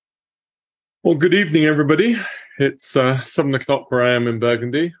Well, good evening, everybody. It's 7 o'clock where I am in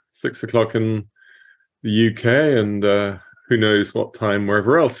Burgundy, 6 o'clock in the UK, and who knows what time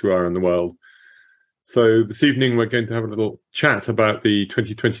wherever else you are in the world. So this evening we're going to have a little chat about the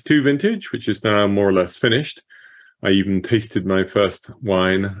 2022 vintage, which is now more or less finished. I even tasted my first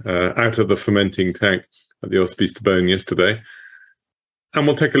wine out of the fermenting tank at the Hospice de Beaune yesterday. And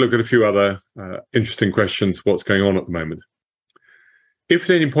we'll take a look at a few other interesting questions, what's going on at the moment. If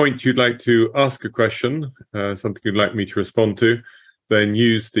at any point you'd like to ask a question, something you'd like me to respond to, then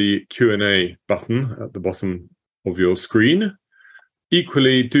use the Q&A button at the bottom of your screen.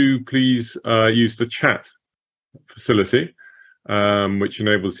 Equally, do please use the chat facility, which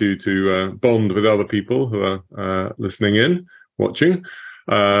enables you to bond with other people who are listening in, watching.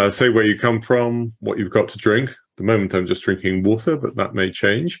 Say where you come from, what you've got to drink. At the moment, I'm just drinking water, but that may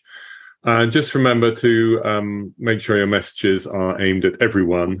change. And just remember to make sure your messages are aimed at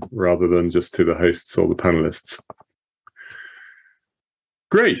everyone rather than just to the hosts or the panelists.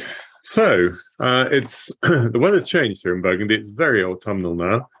 Great. So it's the weather's changed here in Burgundy. It's very autumnal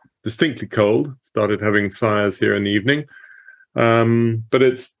now, distinctly cold. Started having fires here in the evening. But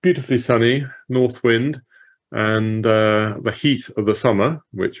it's beautifully sunny, north wind, and the heat of the summer,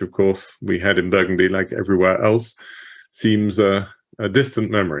 which of course we had in Burgundy like everywhere else, seems a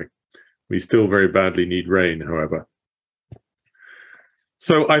distant memory. We still very badly need rain, however.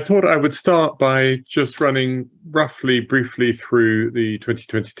 So I thought I would start by just running briefly through the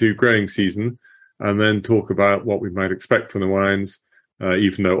 2022 growing season and then talk about what we might expect from the wines,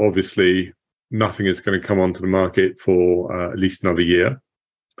 even though obviously nothing is going to come onto the market for at least another year.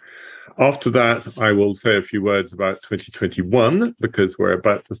 After that, I will say a few words about 2021 because we're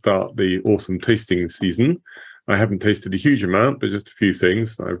about to start the autumn tasting season. I haven't tasted a huge amount, but just a few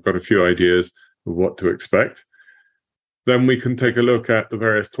things. I've got a few ideas of what to expect. Then we can take a look at the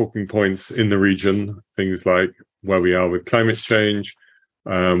various talking points in the region, things like where we are with climate change,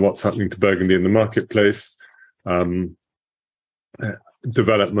 what's happening to Burgundy in the marketplace,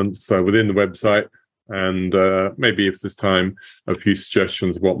 developments within the website, and maybe if there's time, a few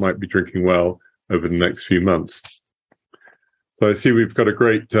suggestions of what might be drinking well over the next few months. So I see we've got a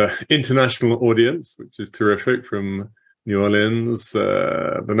great international audience, which is terrific, from New Orleans,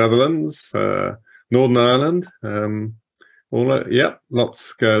 the Netherlands, Northern Ireland,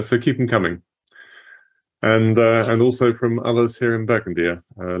 lots. So keep them coming, and also from others here in Burgundy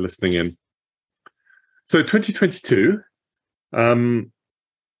listening in. So 2022,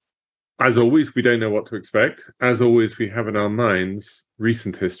 as always, we don't know what to expect. As always, we have in our minds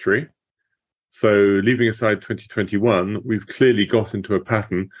recent history. So leaving aside 2021, we've clearly got into a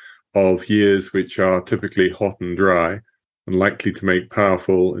pattern of years which are typically hot and dry and likely to make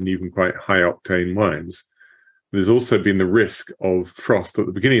powerful and even quite high-octane wines. There's also been the risk of frost at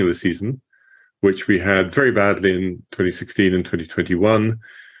the beginning of the season, which we had very badly in 2016 and 2021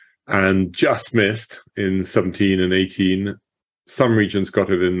 and just missed in 17 and 18. Some regions got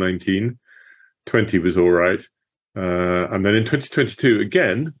it in 19. 20 was all right. And then in 2022,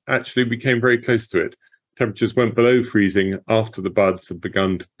 again, actually, we came very close to it. Temperatures went below freezing after the buds had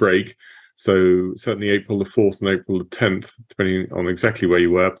begun to break. So certainly April the 4th and April the 10th, depending on exactly where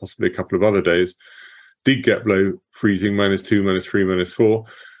you were, possibly a couple of other days, did get below freezing, -2, -3, -4,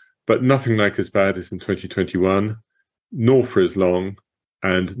 but nothing like as bad as in 2021, nor for as long,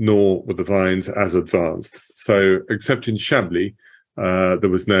 and nor were the vines as advanced. So except in Chablis, there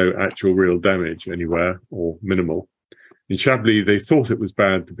was no actual real damage anywhere, or minimal. In Chablis, they thought it was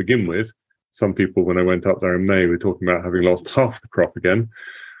bad to begin with. Some people, when I went up there in May, were talking about having lost half the crop again.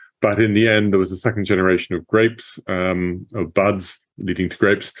 But in the end, there was a second generation of grapes, of buds leading to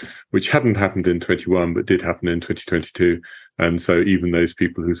grapes, which hadn't happened in 21, but did happen in 2022. And so even those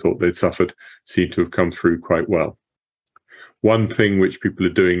people who thought they'd suffered seem to have come through quite well. One thing which people are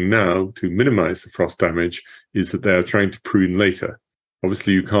doing now to minimize the frost damage is that they are trying to prune later.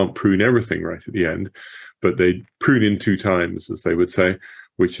 Obviously, you can't prune everything right at the end, but they prune in 2 times, as they would say,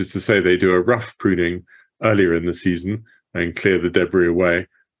 which is to say they do a rough pruning earlier in the season and clear the debris away,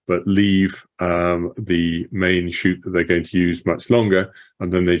 but leave the main shoot that they're going to use much longer,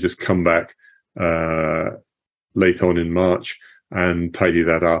 and then they just come back late on in March and tidy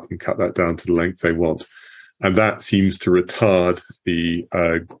that up and cut that down to the length they want. And that seems to retard the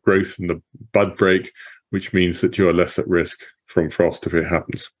growth and the bud break, which means that you are less at risk from frost if it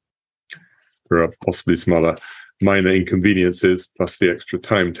happens. There are possibly some other minor inconveniences, plus the extra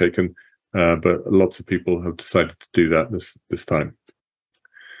time taken, but lots of people have decided to do that this time.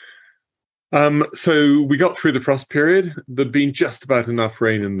 So we got through the frost period. There'd been just about enough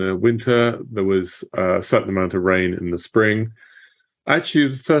rain in the winter. There was a certain amount of rain in the spring. Actually,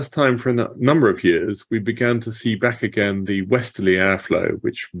 the first time for a number of years, we began to see back again the westerly airflow,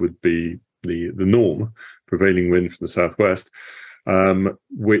 which would be the norm, prevailing wind from the southwest,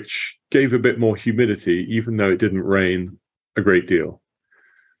 which gave a bit more humidity, even though it didn't rain a great deal.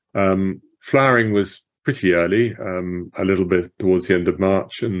 Flowering was pretty early, a little bit towards the end of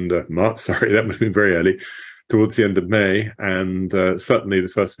March, and that must have been very early, towards the end of May, and certainly the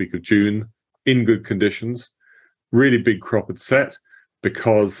first week of June, in good conditions. Really big crop had set,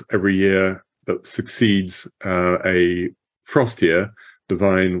 because every year that succeeds a frost year, the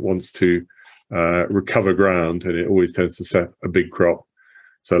vine wants to recover ground, and it always tends to set a big crop.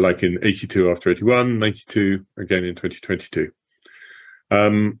 So like in 82 after 81, 92 again in 2022.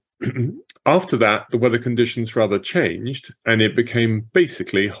 After that, the weather conditions rather changed, and it became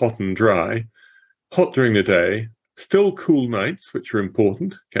basically hot and dry. Hot during the day, still cool nights, which are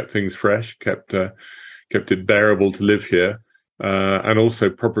important, kept things fresh, kept it bearable to live here, and also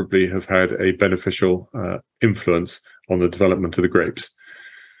probably have had a beneficial influence on the development of the grapes.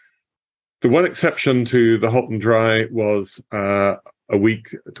 The one exception to the hot and dry was a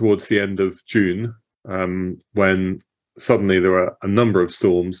week towards the end of June, when suddenly there were a number of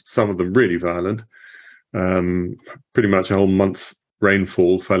storms, some of them really violent. Pretty much a whole month's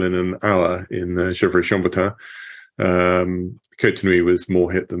rainfall fell in an hour in Gevrey-Chambertin. Côte de Nuits was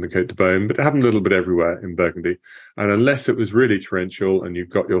more hit than the Côte de Beaune, but it happened a little bit everywhere in Burgundy. And unless it was really torrential and you've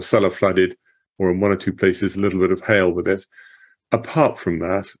got your cellar flooded, or in one or two places a little bit of hail with it, apart from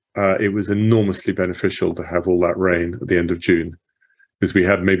that, it was enormously beneficial to have all that rain at the end of June, because we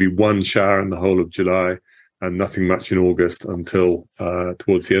had maybe one shower in the whole of July and nothing much in August until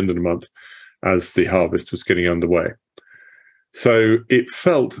towards the end of the month, as the harvest was getting underway. So it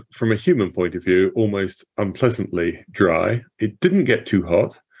felt, from a human point of view, almost unpleasantly dry. It didn't get too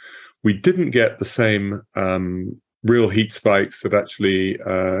hot. We didn't get the same real heat spikes that actually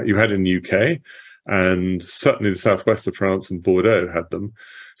you had in the UK, and certainly the southwest of France and Bordeaux had them.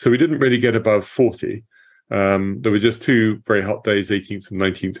 So we didn't really get above 40. There were just two very hot days, 18th and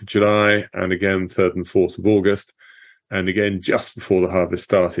 19th of July, and again 3rd and 4th of August, and again just before the harvest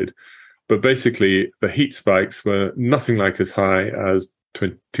started. But basically, the heat spikes were nothing like as high as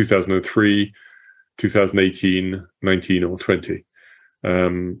 2003, 2018, 19, or 20.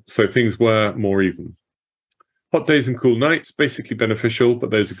 So things were more even. Hot days and cool nights, basically beneficial, but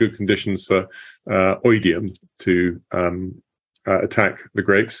those are good conditions for oidium to attack the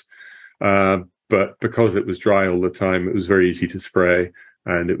grapes. But because it was dry all the time, it was very easy to spray,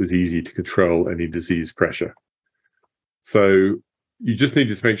 and it was easy to control any disease pressure. So you just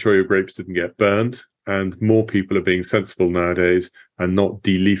needed to make sure your grapes didn't get burned, and more people are being sensible nowadays and not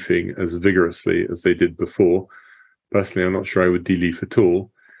de-leafing as vigorously as they did before. Personally, I'm not sure I would de-leaf at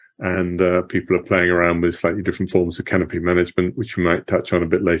all, and people are playing around with slightly different forms of canopy management, which we might touch on a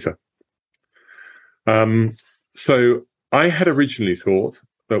bit later. So I had originally thought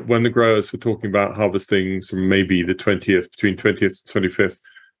that when the growers were talking about harvesting from maybe the 20th, between 20th and 25th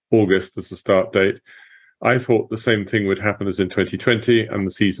August as the start date, I thought the same thing would happen as in 2020, and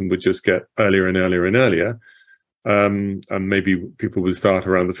the season would just get earlier and earlier and earlier. And maybe people would start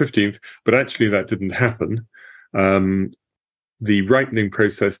around the 15th, but actually that didn't happen. The ripening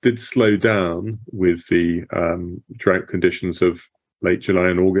process did slow down with the drought conditions of late July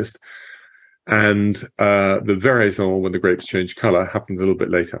and August. And the veraison, when the grapes changed color, happened a little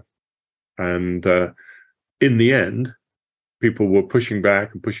bit later. And in the end, people were pushing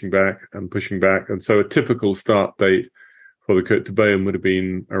back and pushing back and pushing back. And so a typical start date for the Côte de Beaune would have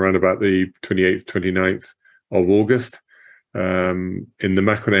been around about the 28th, 29th of August. In the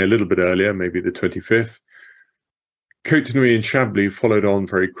Mâconnais, a little bit earlier, maybe the 25th. Côte de Nuits and Chablis followed on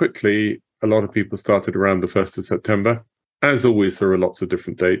very quickly. A lot of people started around the 1st of September. As always, there are lots of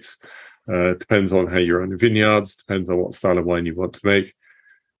different dates. Depends on how you run your vineyards, depends on what style of wine you want to make.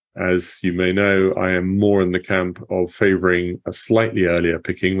 As you may know, I am more in the camp of favouring a slightly earlier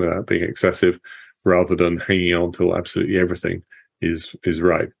picking without being excessive, rather than hanging on till absolutely everything is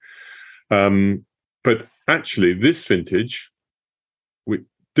ripe. But actually, this vintage,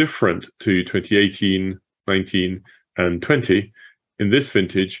 different to 2018, 19, and 20, in this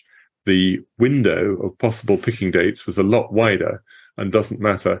vintage, the window of possible picking dates was a lot wider and doesn't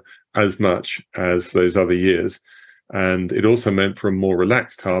matter as much as those other years. And it also meant for a more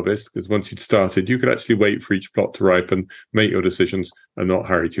relaxed harvest, because once you'd started, you could actually wait for each plot to ripen, make your decisions, and not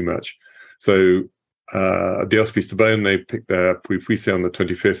hurry too much. So the Hospice de Beaune, they picked their Puy-Puissé on the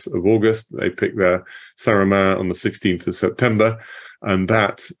 25th of August. They picked their Saint-Romain on the 16th of September. And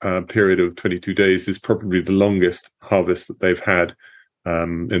that period of 22 days is probably the longest harvest that they've had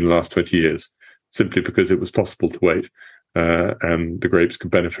in the last 20 years, simply because it was possible to wait. and the grapes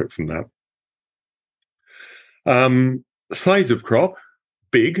could benefit from that. Size of crop,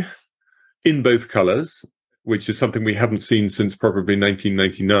 big, in both colours, which is something we haven't seen since probably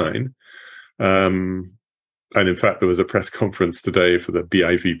 1999. And in fact, there was a press conference today for the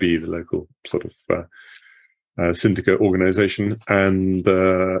BIVB, the local sort of syndicate organisation, and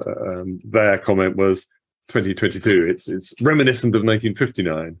their comment was 2022. It's reminiscent of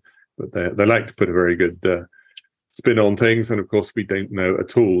 1959, but they like to put a very good spin on things. And of course, we don't know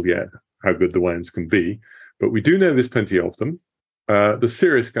at all yet how good the wines can be, but we do know there's plenty of them. The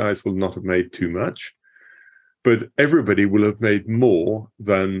serious guys will not have made too much, but everybody will have made more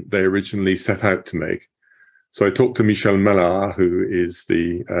than they originally set out to make. So I talked to Michel Mallard, who is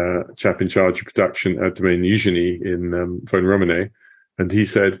the chap in charge of production at Domaine Eugenie in Vosne-Romanée, and he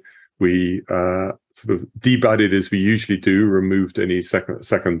said we sort of debudded as we usually do, removed any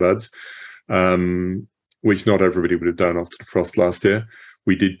second buds, which not everybody would have done after the frost last year.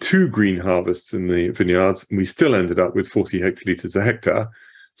 We did 2 green harvests in the vineyards, and we still ended up with 40 hectolitres a hectare.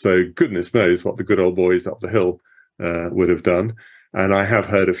 So goodness knows what the good old boys up the hill would have done. And I have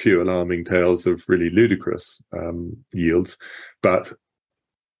heard a few alarming tales of really ludicrous yields, but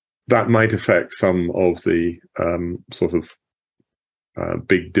that might affect some of the sort of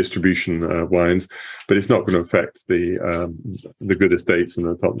big distribution wines, but it's not going to affect the good estates and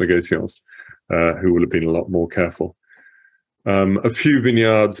the top negociants, who will have been a lot more careful. A few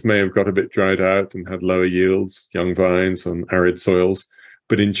vineyards may have got a bit dried out and had lower yields, young vines on arid soils,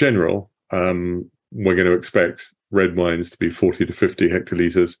 but in general, we're going to expect red wines to be 40 to 50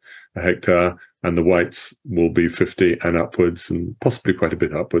 hectolitres a hectare, and the whites will be 50 and upwards, and possibly quite a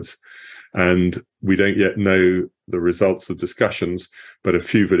bit upwards. And we don't yet know the results of discussions, but a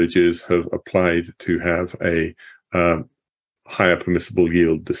few villages have applied to have a higher permissible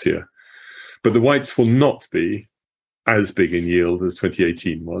yield this year. But the whites will not be as big in yield as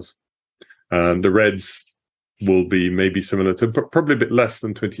 2018 was. The reds will be maybe similar to, probably a bit less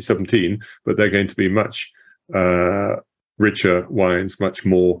than 2017, but they're going to be much richer wines, much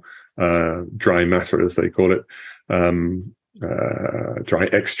more dry matter, as they call it, dry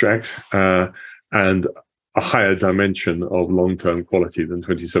extract, and a higher dimension of long-term quality than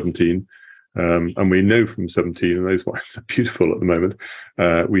 2017. And we know from 17, and those wines are beautiful at the moment,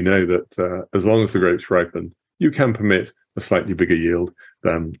 we know that as long as the grapes ripen, you can permit a slightly bigger yield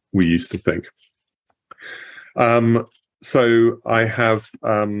than we used to think. So I have,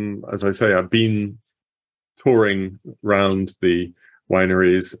 as I say, I've been touring round the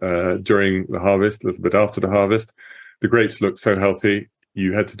wineries during the harvest, a little bit after the harvest. The grapes looked so healthy.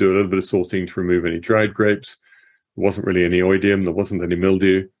 You had to do a little bit of sorting to remove any dried grapes. There wasn't really any oidium. There wasn't any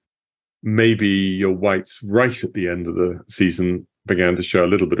mildew. Maybe your whites right at the end of the season began to show a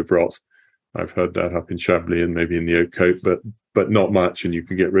little bit of rot. I've heard that up in Chablis and maybe in the Oak Coat, but not much, and you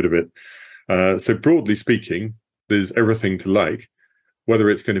can get rid of it. So broadly speaking, there's everything to like. Whether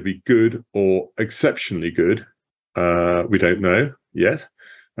it's going to be good or exceptionally good, we don't know yet.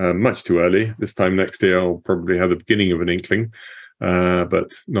 Much too early. This time next year, I'll probably have the beginning of an inkling,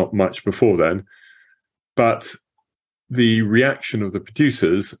 but not much before then. But the reaction of the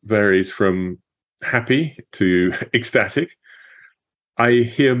producers varies from happy to ecstatic. I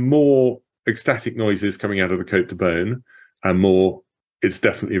hear more ecstatic noises coming out of the Côte de Beaune, and more, it's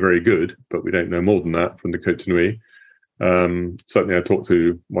definitely very good, but we don't know more than that from the Côte de Nuits. Certainly I talked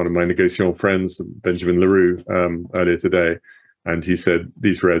to one of my negociant friends, Benjamin Leroux, earlier today, and he said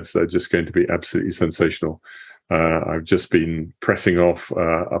these reds are just going to be absolutely sensational. I've just been pressing off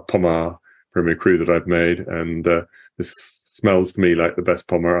a Pommard Premier Cru that I've made, and this smells to me like the best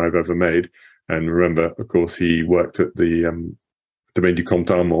Pommard I've ever made. And remember, of course, he worked at the Domaine du Comte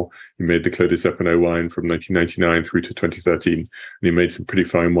d'Armor. He made the Clos des Epenauds wine from 1999 through to 2013, and he made some pretty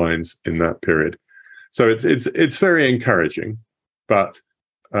fine wines in that period. So it's very encouraging, but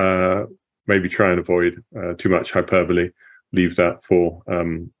maybe try and avoid too much hyperbole. Leave that for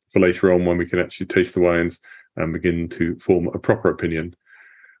later on, when we can actually taste the wines and begin to form a proper opinion.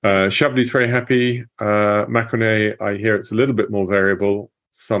 Chablis is very happy. Mâconnais, I hear it's a little bit more variable.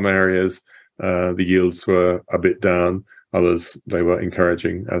 Some areas the yields were a bit down. Others, they were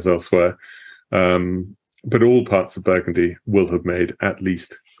encouraging, as elsewhere. But all parts of Burgundy will have made at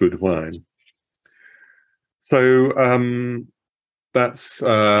least good wine. So that's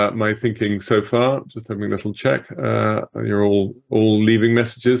my thinking so far. Just having a little check. You're all leaving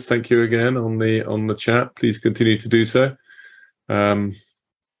messages. Thank you again on the chat. Please continue to do so.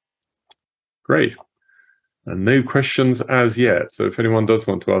 Great. And no questions as yet. So if anyone does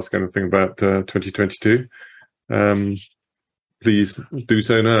want to ask anything about 2022, please do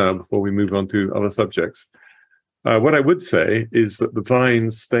so now before we move on to other subjects. What I would say is that the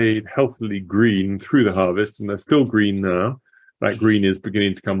vines stayed healthily green through the harvest, and they're still green now. That green is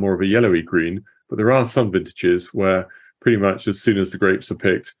beginning to become more of a yellowy green, but there are some vintages where pretty much as soon as the grapes are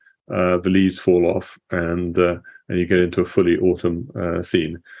picked, the leaves fall off, and you get into a fully autumn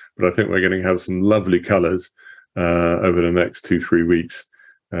scene. But I think we're going to have some lovely colours over the next 2-3 weeks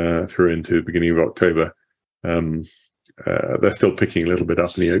through into the beginning of October. They're still picking a little bit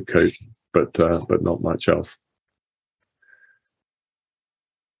up in the oak coat, but not much else.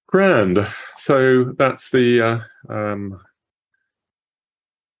 Grand. So that's the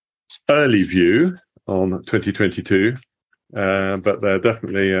early view on 2022, but they're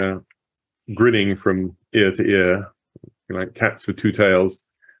definitely grinning from ear to ear, like cats with two tails,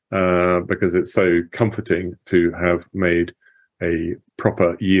 because it's so comforting to have made a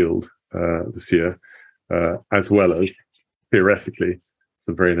proper yield this year, as well as theoretically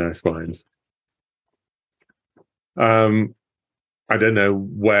some very nice wines. I don't know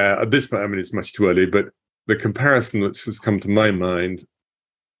where at this point, I mean, it's much too early, but the comparison that's just come to my mind,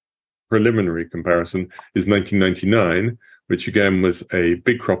 preliminary comparison, is 1999, which again was a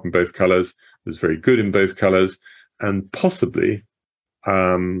big crop in both colors, was very good in both colors, and possibly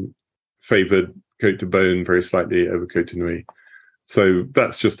favored Côte de Beaune very slightly over Côte de Nuits. So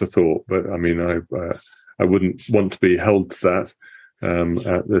that's just a thought, but I mean, I wouldn't want to be held to that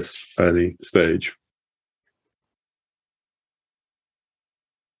at this early stage.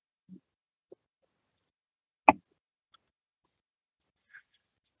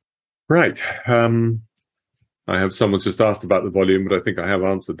 Right. I have someone's just asked about the volume, but I think I have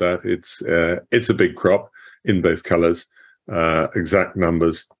answered that. It's a big crop in both colours. Exact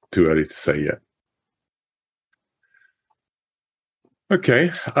numbers, too early to say yet.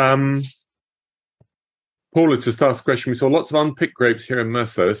 Okay. Paul has just asked a question. We saw lots of unpicked grapes here in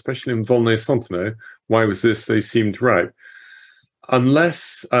Meursault, especially in Volnay-Fontenay. Why was this? They seemed ripe.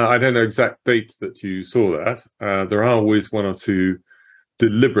 Unless, I don't know exact date that you saw that, there are always one or two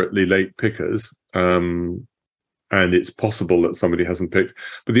deliberately late pickers, and it's possible that somebody hasn't picked.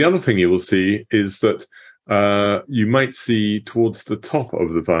 But the other thing you will see is that you might see towards the top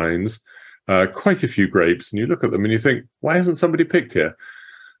of the vines quite a few grapes, and you look at them and you think, why hasn't somebody picked here?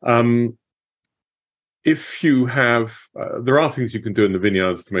 If you have, there are things you can do in the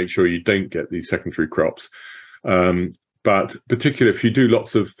vineyards to make sure you don't get these secondary crops. But particularly if you do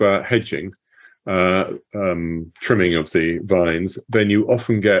lots of hedging, trimming of the vines, then you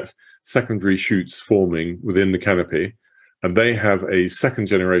often get secondary shoots forming within the canopy, and they have a second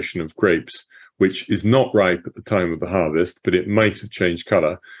generation of grapes which is not ripe at the time of the harvest, but it might have changed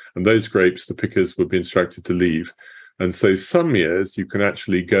color, and those grapes the pickers would be instructed to leave. And so some years you can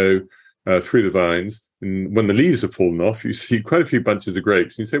actually go through the vines, and when the leaves have fallen off, you see quite a few bunches of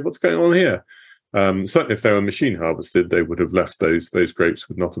grapes, and you say, what's going on here? Certainly if they were machine harvested, they would have left those grapes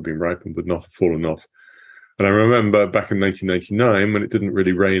would not have been ripe and would not have fallen off. And I remember back in 1999, when it didn't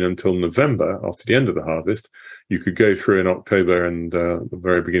really rain until November, after the end of the harvest, you could go through in October and the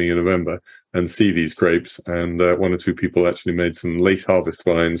very beginning of November and see these grapes. And one or two people actually made some late harvest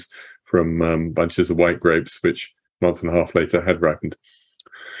wines from bunches of white grapes, which a month and a half later had ripened.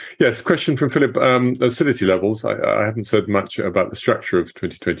 Yes, question from Philip. Acidity levels. I haven't said much about the structure of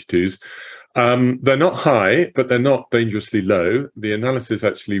 2022s. They're not high, but they're not dangerously low. The analysis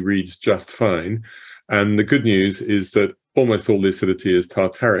actually reads just fine. And the good news is that almost all the acidity is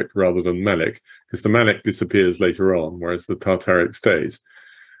tartaric rather than malic, because the malic disappears later on, whereas the tartaric stays.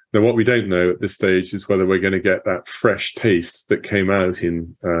 Now, what we don't know at this stage is whether we're going to get that fresh taste that came out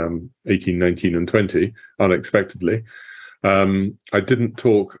in 18, 19, and 20 unexpectedly. I didn't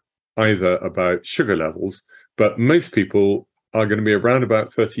talk either about sugar levels, but most people are going to be around about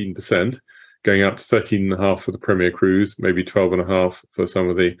 13%, going up to 13.5 for the Premier Cruise, maybe 12.5 for some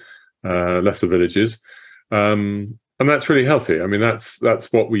of the lesser villages. And that's really healthy. I mean, that's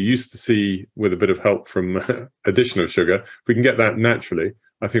what we used to see with a bit of help from addition of sugar. If we can get that naturally,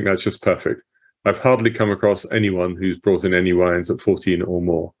 I think that's just perfect. I've hardly come across anyone who's brought in any wines at 14 or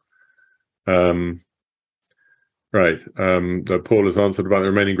more. Right. Paul has answered about the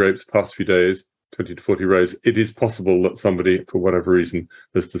remaining grapes past few days, 20 to 40 rows. It is possible that somebody, for whatever reason,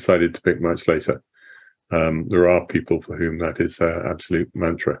 has decided to pick much later. There are people for whom that is absolute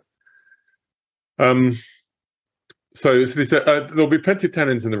mantra. So there'll be plenty of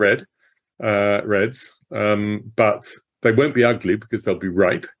tannins in the reds, but they won't be ugly because they'll be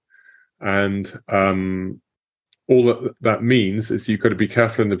ripe. And all that means is you've got to be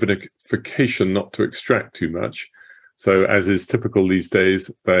careful in the vinification not to extract too much. So as is typical these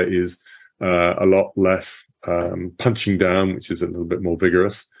days, there is a lot less punching down, which is a little bit more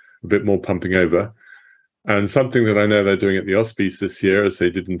vigorous, a bit more pumping over. And something that I know they're doing at the Auspice this year, as they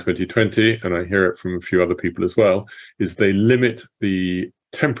did in 2020, and I hear it from a few other people as well, is they limit the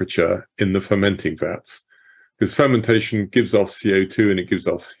temperature in the fermenting vats. Because fermentation gives off CO2 and it gives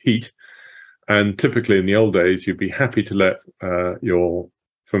off heat. And typically in the old days, you'd be happy to let your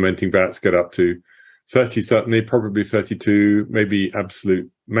fermenting vats get up to 30, certainly, probably 32, maybe absolute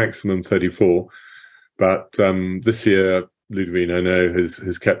maximum 34. But this year, Ludovine, I know,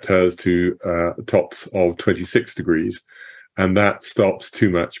 has kept hers to tops of 26 degrees. And that stops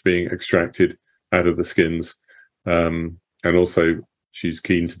too much being extracted out of the skins. And also, she's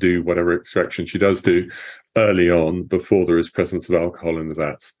keen to do whatever extraction she does do early on before there is presence of alcohol in the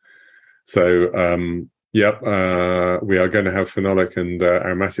vats. So, we are going to have phenolic and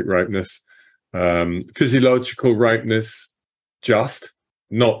aromatic ripeness. Physiological ripeness, just,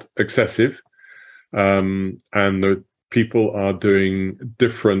 not excessive. And the people are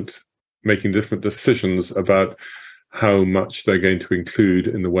making different decisions about how much they're going to include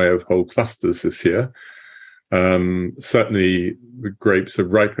in the way of whole clusters this year. Certainly, the grapes are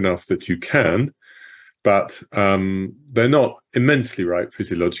ripe enough that you can, but they're not immensely ripe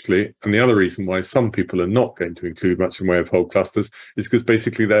physiologically. And the other reason why some people are not going to include much in the way of whole clusters is because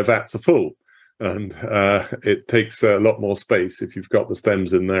basically their vats are full. And it takes a lot more space if you've got the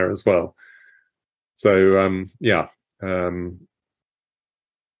stems in there as well. So,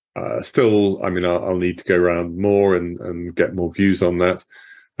 still, I mean, I'll need to go around more and get more views on that.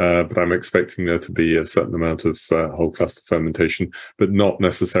 But I'm expecting there to be a certain amount of whole cluster fermentation, but not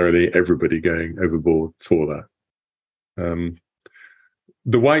necessarily everybody going overboard for that.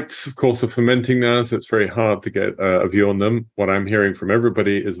 The whites, of course, are fermenting now, so it's very hard to get a view on them. What I'm hearing from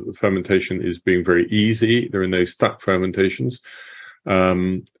everybody is that the fermentation is being very easy. There are no stuck fermentations.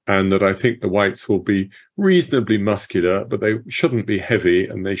 And that I think the whites will be reasonably muscular, but they shouldn't be heavy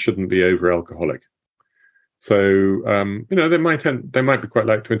and they shouldn't be over alcoholic. So, they might be quite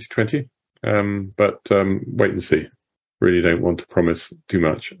like 2020, but wait and see. Really don't want to promise too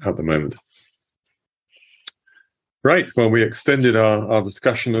much at the moment. Right, well, we extended our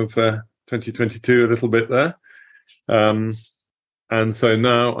discussion of 2022 a little bit there. And so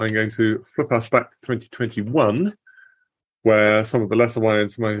now I'm going to flip us back to 2021, where some of the lesser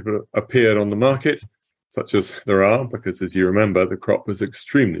wines might have appeared on the market, such as there are, because as you remember, the crop was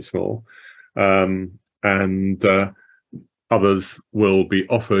extremely small. And others will be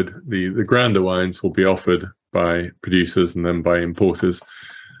offered, the grander wines will be offered by producers and then by importers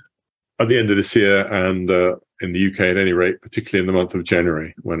at the end of this year, and in the UK at any rate, particularly in the month of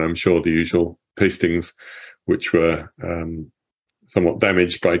January, when I'm sure the usual tastings, which were somewhat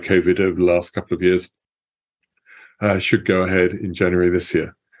damaged by COVID over the last couple of years, should go ahead in January this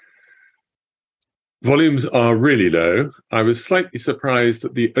year. Volumes are really low. I was slightly surprised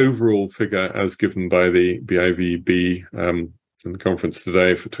at the overall figure as given by the BIVB in the conference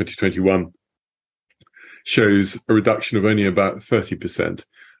today for 2021 shows a reduction of only about 30%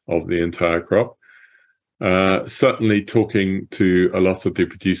 of the entire crop. Certainly talking to a lot of the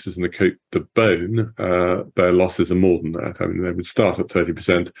producers in the Côte de Beaune, their losses are more than that. I mean, they would start at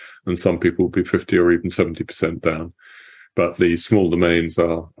 30% and some people would be 50 or even 70% down. But the small domains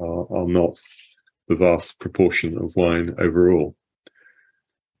are not the vast proportion of wine overall.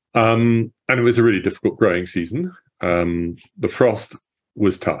 And it was a really difficult growing season. The frost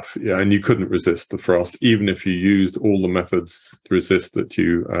was tough, and you couldn't resist the frost, even if you used all the methods to resist that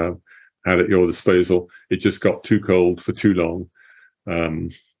you had at your disposal. It just got too cold for too long,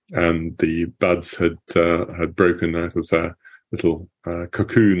 and the buds had broken out of their little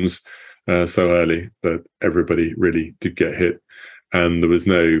cocoons so early that everybody really did get hit. And there was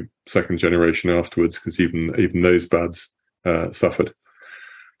no second generation afterwards because even those buds suffered.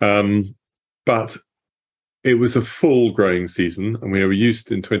 But it was a full growing season, and we were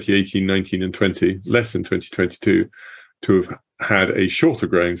used in 2018, 19, and 20, less in 2022, to have had a shorter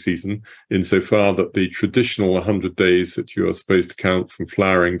growing season insofar that the traditional 100 days that you are supposed to count from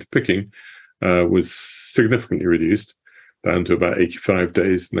flowering to picking was significantly reduced down to about 85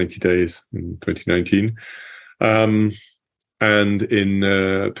 days, 90 days in 2019. And in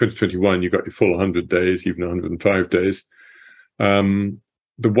 2021, you got your full 100 days, even 105 days.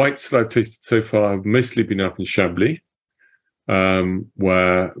 The whites that I've tasted so far have mostly been up in Chablis,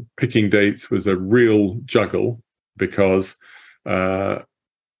 where picking dates was a real juggle because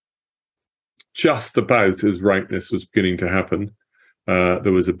just about as ripeness was beginning to happen,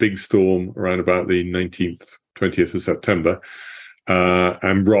 there was a big storm around about the 19th, 20th of September,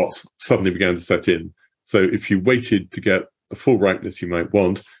 and rot suddenly began to set in. So if you waited to get the full ripeness you might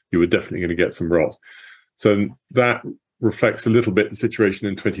want, you were definitely going to get some rot. So that reflects a little bit the situation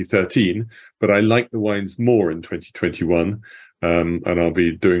in 2013, but I like the wines more in 2021, and I'll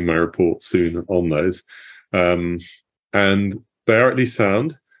be doing my report soon on those. And they are at least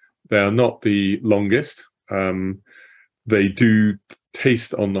sound. They are not the longest. They do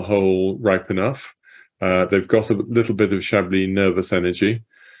taste on the whole ripe enough. They've got a little bit of Chablis nervous energy.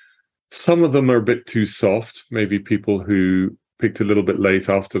 Some of them are a bit too soft, maybe people who picked a little bit late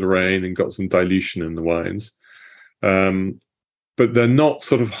after the rain and got some dilution in the wines. But they're not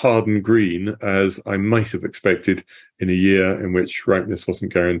sort of hard and green as I might have expected in a year in which ripeness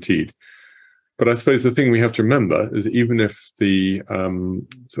wasn't guaranteed. But I suppose the thing we have to remember is even if the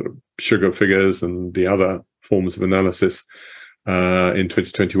sort of sugar figures and the other forms of analysis in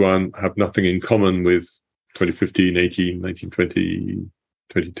 2021 have nothing in common with 2015, 18, 19, 20,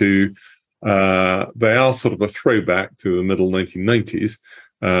 22, they are sort of a throwback to the middle 1990s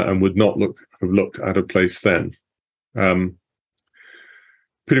and would not have looked out of place then.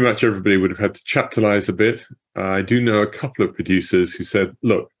 Pretty much everybody would have had to chaptalize a bit. I do know a couple of producers who said,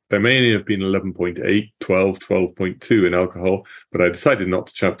 look, there may only have been 11.8, 12, 12.2 in alcohol, but I decided not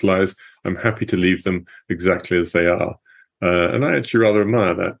to chaptalize. I'm happy to leave them exactly as they are. And I actually rather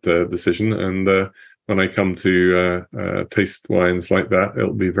admire that decision. And when I come to taste wines like that,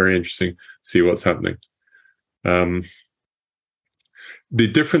 it'll be very interesting to see what's happening. The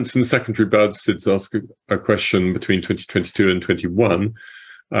difference in secondary buds, Sid's asked a question between 2022 and 21.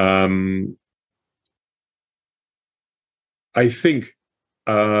 I think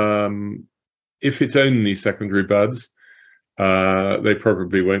if it's only secondary buds, they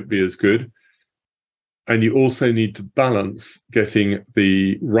probably won't be as good. And you also need to balance getting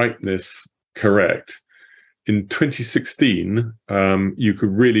the ripeness correct. In 2016, you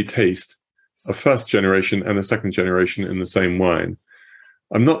could really taste a first generation and a second generation in the same wine.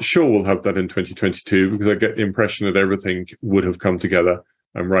 I'm not sure we'll have that in 2022 because I get the impression that everything would have come together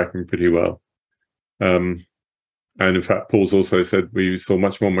and ripened pretty well. And in fact, Paul's also said we saw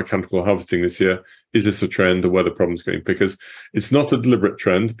much more mechanical harvesting this year. Is this a trend or were the problems getting pickers? It's not a deliberate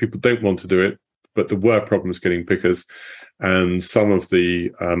trend. People don't want to do it, but there were problems getting pickers. And some of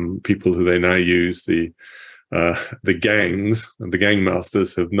the people who they now use, the gangs and the gang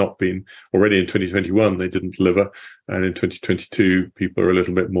masters have not been, already in 2021, they didn't deliver. And in 2022, people are a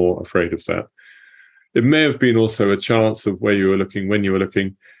little bit more afraid of that. It may have been also a chance of where you were looking, when you were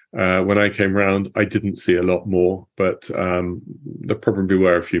looking. When I came round, I didn't see a lot more, but there probably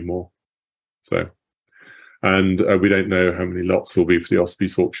were a few more. So, and we don't know how many lots will be for the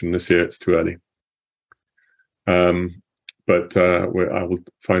Auspice auction this year. It's too early. But I will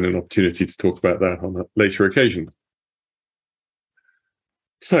find an opportunity to talk about that on a later occasion.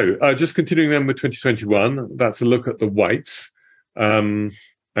 So, just continuing then with 2021, that's a look at the whites.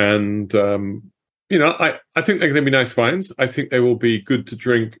 You know, I think they're going to be nice wines. I think they will be good to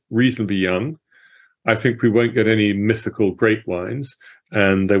drink reasonably young. I think we won't get any mythical great wines,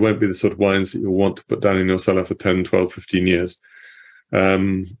 and they won't be the sort of wines that you'll want to put down in your cellar for 10, 12, 15 years.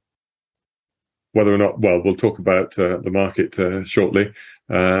 Whether or not, well, we'll talk about the market shortly,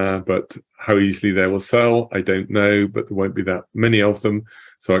 but how easily they will sell, I don't know, but there won't be that many of them.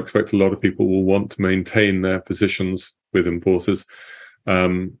 So I expect a lot of people will want to maintain their positions with importers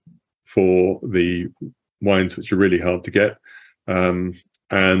for the wines which are really hard to get. And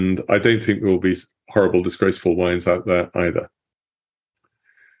I don't think there will be horrible, disgraceful wines out there either.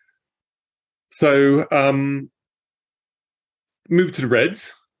 So move to the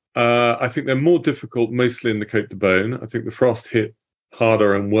reds. I think they're more difficult, mostly in the Côte de Beaune. I think the frost hit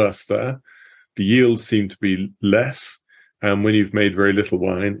harder and worse there. The yields seem to be less. And when you've made very little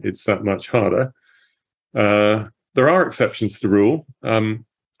wine, it's that much harder. There are exceptions to the rule.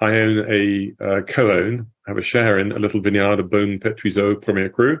 I own a co-own, have a share in a little vineyard of Beaune Pétruiseau Premier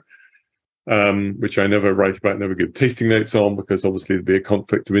Cru, which I never write about, never give tasting notes on, because obviously there'd be a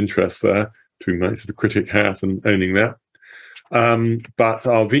conflict of interest there between my sort of critic hat and owning that. But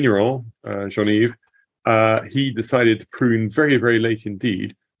our vigneron, Jean-Yves, he decided to prune very, very late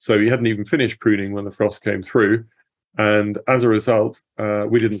indeed. So he hadn't even finished pruning when the frost came through. And as a result,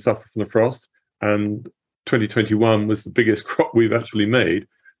 we didn't suffer from the frost. And 2021 was the biggest crop we've actually made.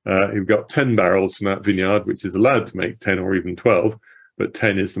 We've got 10 barrels from that vineyard, which is allowed to make 10 or even 12, but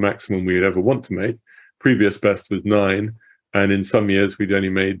 10 is the maximum we would ever want to make. Previous best was 9. And in some years, we'd only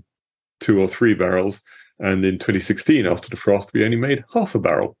made 2 or 3 barrels. And in 2016, after the frost, we only made half a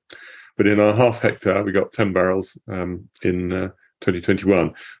barrel. But in our half hectare, we got 10 barrels in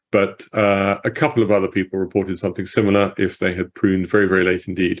 2021. But a couple of other people reported something similar if they had pruned very, very late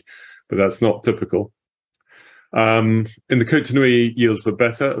indeed. But that's not typical. In the Côte Nui, yields were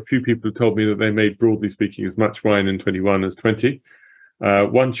better. A few people have told me that they made, broadly speaking, as much wine in 21 as 20.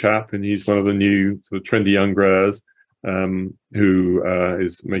 One chap, and he's one of the new sort of trendy young growers, who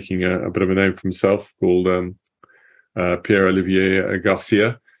is making a bit of a name for himself, called Pierre-Olivier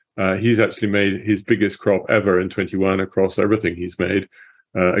Garcia. He's actually made his biggest crop ever in 21 across everything he's made.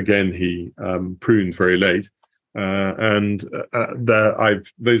 Again, he pruned very late. Those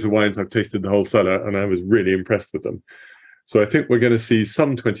are wines I've tasted the whole cellar, and I was really impressed with them. So I think we're going to see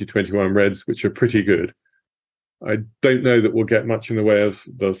some 2021 reds, which are pretty good. I don't know that we'll get much in the way of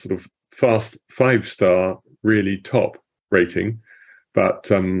the sort of fast 5-star, really top rating, but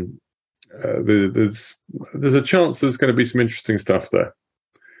there's a chance there's going to be some interesting stuff there.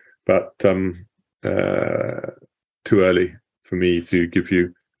 But too early for me to give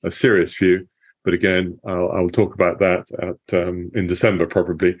you a serious view. But again, I'll talk about that in December,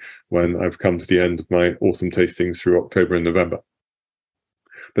 probably, when I've come to the end of my autumn tastings through October and November.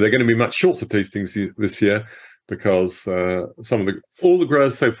 But they're going to be much shorter tastings this year, because all the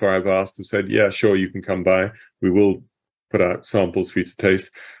growers so far I've asked have said, yeah, sure, you can come by. We will put out samples for you to taste,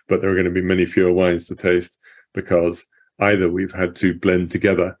 but there are going to be many fewer wines to taste, because either we've had to blend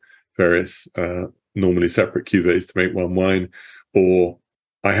together various normally separate cuvées to make one wine, or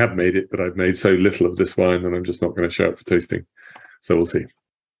I have made it, but I've made so little of this wine that I'm just not going to show it for tasting. So we'll see.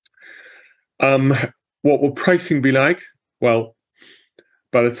 What will pricing be like? Well,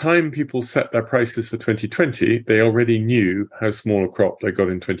 by the time people set their prices for 2020, they already knew how small a crop they got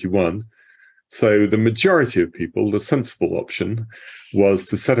in 21. So the majority of people, the sensible option was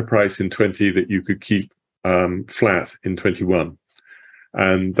to set a price in 20 that you could keep flat in 21.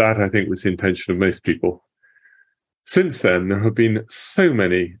 And that, I think, was the intention of most people. Since then, there have been so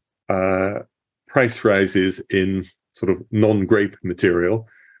many price rises in sort of non-grape material,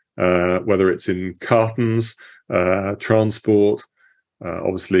 whether it's in cartons, transport,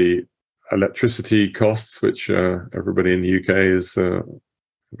 obviously electricity costs, which everybody in the UK is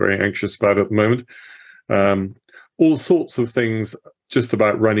very anxious about at the moment. All sorts of things just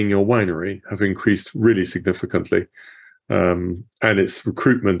about running your winery have increased really significantly. And its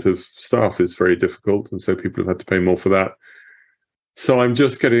recruitment of staff is very difficult, and so people have had to pay more for that. So I'm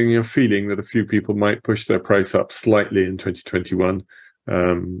just getting a feeling that a few people might push their price up slightly in 2021.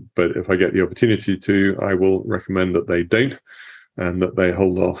 But if I get the opportunity to, I will recommend that they don't, and that they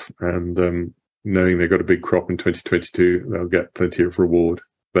hold off, and knowing they've got a big crop in 2022, they'll get plenty of reward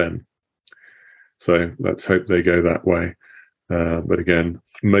then. So let's hope they go that way. But again,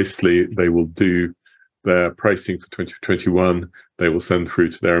 mostly they will do their pricing for 2021, they will send through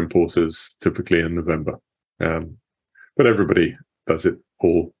to their importers, typically in November. But everybody does it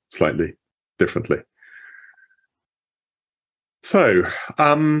all slightly differently. So,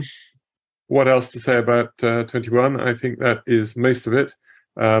 what else to say about 21? I think that is most of it.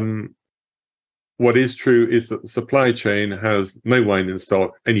 What is true is that the supply chain has no wine in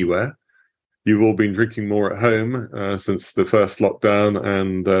stock anywhere. You've all been drinking more at home since the first lockdown,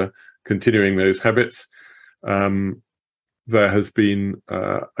 and continuing those habits. There has been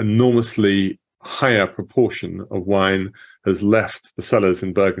enormously higher proportion of wine has left the cellars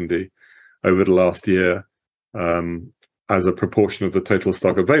in Burgundy over the last year as a proportion of the total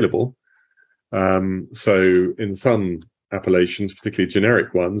stock available. So in some appellations, particularly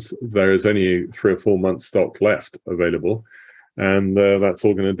generic ones, there is only 3 or 4 months stock left available. And that's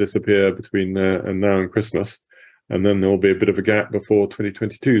all going to disappear between and now and Christmas. And then there will be a bit of a gap before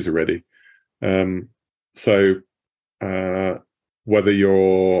 2022s are ready. So whether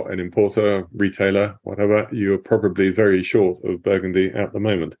you're an importer, retailer, whatever, you're probably very short of Burgundy at the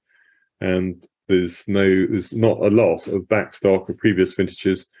moment. And there's not a lot of backstock of previous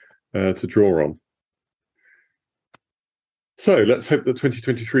vintages to draw on. So let's hope that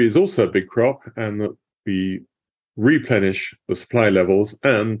 2023 is also a big crop, and that we replenish the supply levels,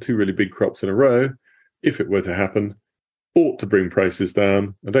 and 2 really big crops in a row, if it were to happen, ought to bring prices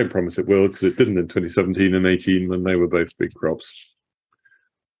down. I don't promise it will, because it didn't in 2017 and 18 when they were both big crops.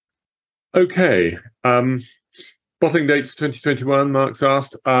 Okay, bottling dates for 2021, Mark's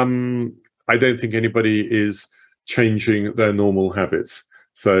asked. I don't think anybody is changing their normal habits.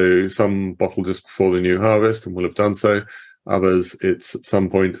 So some bottle just before the new harvest and will have done so. Others, it's at some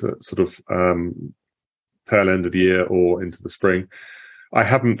point sort of tail end of the year or into the spring. I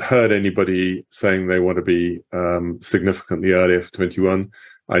haven't heard anybody saying they want to be significantly earlier for 21.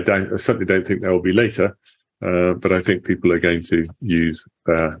 I certainly don't think they will be later, but I think people are going to use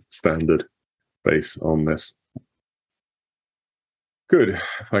their standard base on this. Good.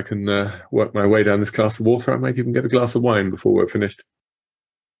 If I can work my way down this glass of water, I might even get a glass of wine before we're finished.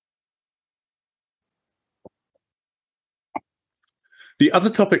 The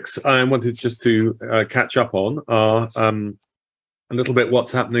other topics I wanted just to catch up on are a little bit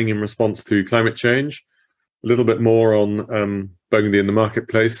what's happening in response to climate change, a little bit more on Burgundy in the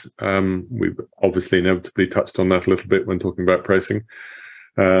marketplace. We've obviously inevitably touched on that a little bit when talking about pricing,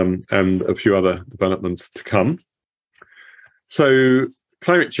 and a few other developments to come. So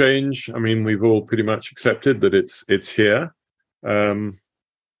climate change, I mean, we've all pretty much accepted that it's here.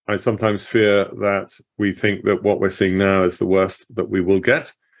 I sometimes fear that we think that what we're seeing now is the worst that we will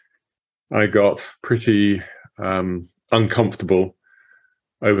get. I got pretty uncomfortable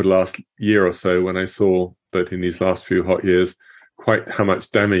over the last year or so when I saw that in these last few hot years, quite how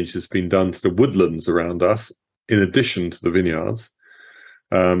much damage has been done to the woodlands around us, in addition to the vineyards.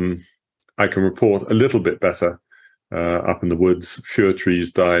 I can report a little bit better up in the woods. Fewer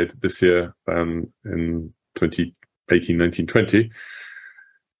trees died this year than in 2018, 19, 20.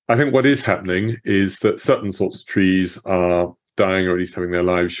 I think what is happening is that certain sorts of trees are dying, or at least having their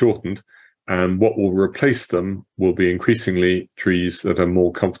lives shortened, and what will replace them will be increasingly trees that are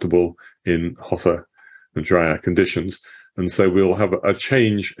more comfortable in hotter and drier conditions. And so we'll have a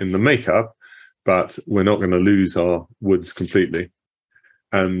change in the makeup, but we're not going to lose our woods completely.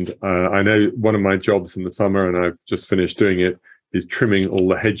 And I know one of my jobs in the summer, and I've just finished doing it, is trimming all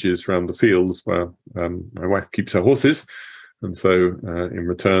the hedges around the fields where my wife keeps her horses. And so in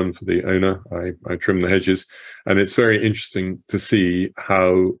return for the owner, I trim the hedges. And it's very interesting to see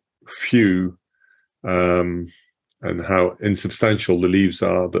how few and how insubstantial the leaves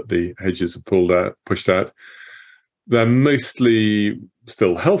are that the hedges are pushed out. They're mostly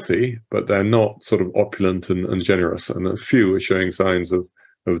still healthy, but they're not sort of opulent and generous. And a few are showing signs of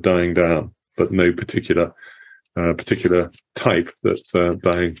dying down, but no particular type that's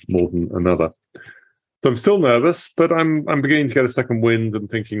dying more than another. So I'm still nervous, but I'm beginning to get a second wind and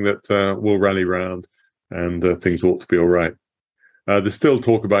thinking that we'll rally round and things ought to be all right. There's still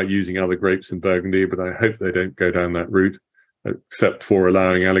talk about using other grapes in Burgundy, but I hope they don't go down that route, except for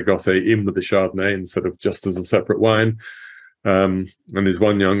allowing Aligoté in with the Chardonnay instead of just as a separate wine. And there's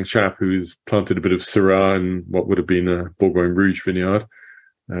one young chap who's planted a bit of Syrah in what would have been a Bourgogne Rouge vineyard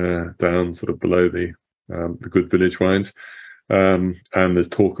down sort of below the good village wines. And there's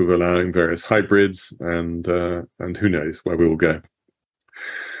talk of allowing various hybrids, and who knows where we will go.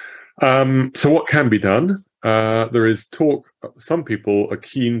 So what can be done? There is talk, some people are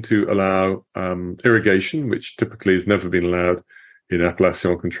keen to allow irrigation, which typically has never been allowed in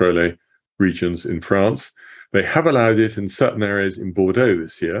Appellation Contrôlée regions in France. They have allowed it in certain areas in Bordeaux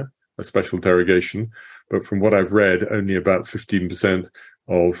this year, a special derogation, but from what I've read, only about 15%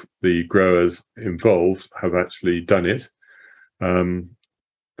 of the growers involved have actually done it.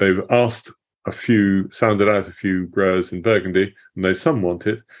 They've sounded out a few growers in Burgundy, and though some want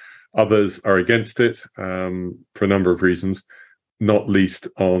it, others are against it for a number of reasons, not least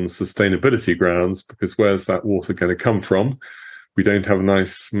on sustainability grounds, because where's that water going to come from? We don't have a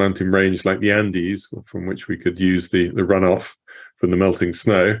nice mountain range like the Andes from which we could use the runoff from the melting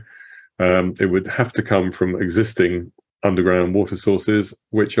snow. It would have to come from existing underground water sources,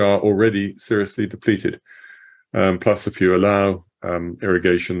 which are already seriously depleted. Plus, if you allow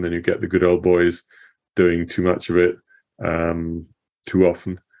irrigation, then you get the good old boys doing too much of it too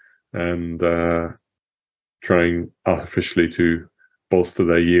often, and trying artificially to bolster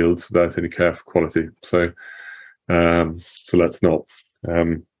their yields without any care for quality. So let's not.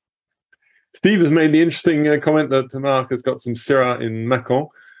 Steve has made the interesting comment that Marc has got some Syrah in Mâcon.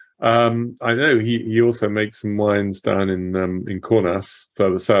 I know he also makes some wines down in Cornas,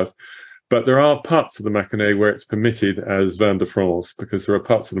 further south. But there are parts of the Mâconnais where it's permitted as Vin de France, because there are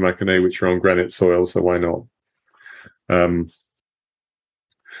parts of the Mâconnais which are on granite soil, so why not?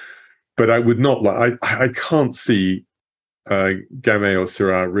 But I would not like. I can't see Gamay or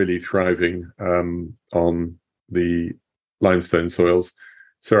Syrah really thriving on the limestone soils.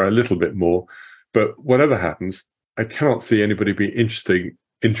 Syrah a little bit more, but whatever happens, I cannot see anybody be interested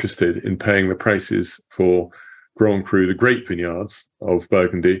in paying the prices for Grand Cru, the great vineyards of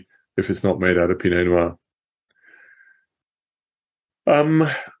Burgundy, if it's not made out of Pinot Noir.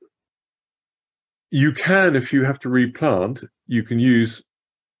 You can, if you have to replant, you can use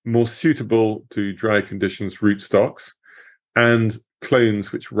more suitable to dry conditions rootstocks and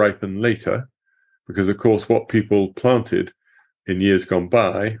clones which ripen later, because of course what people planted in years gone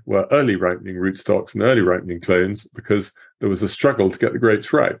by were early ripening rootstocks and early ripening clones, because there was a struggle to get the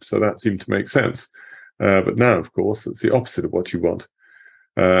grapes ripe, so that seemed to make sense. But now, of course, it's the opposite of what you want.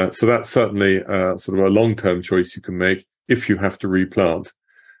 So that's certainly sort of a long-term choice you can make if you have to replant.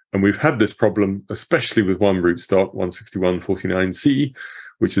 And we've had this problem, especially with one rootstock, 16149C,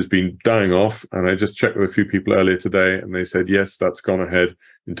 which has been dying off. And I just checked with a few people earlier today, and they said, yes, that's gone ahead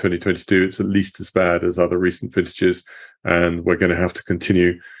in 2022. It's at least as bad as other recent vintages. And we're going to have to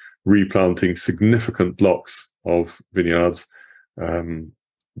continue replanting significant blocks of vineyards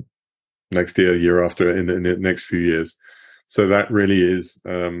next year, year after, in the next few years. So that really is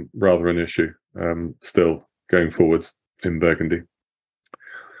rather an issue still going forwards in Burgundy.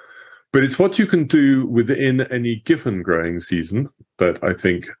 But it's what you can do within any given growing season that I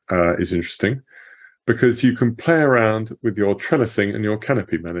think is interesting, because you can play around with your trellising and your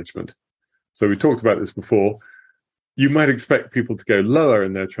canopy management. So we talked about this before. You might expect people to go lower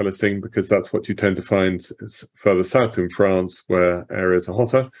in their trellising because that's what you tend to find further south in France, where areas are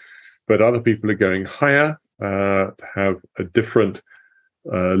hotter. But other people are going higher to have a different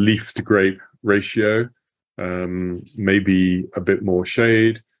leaf to grape ratio, maybe a bit more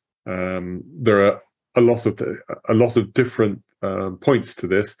shade. There are a lot of different points to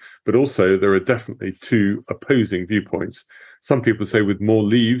this, but also there are definitely two opposing viewpoints. Some people say with more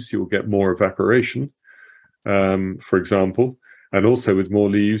leaves you'll get more evaporation, for example, and also with more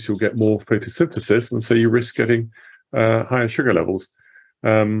leaves you'll get more photosynthesis, and so you risk getting higher sugar levels.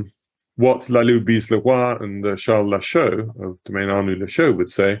 What Lalou Bise-Leroy and Charles Lachaud of Domaine Arnoux Lachaud would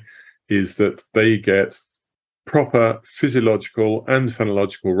say is that they get proper physiological and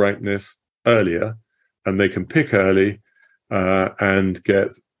phenological ripeness earlier, and they can pick early and get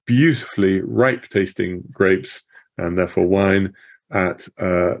beautifully ripe tasting grapes and therefore wine at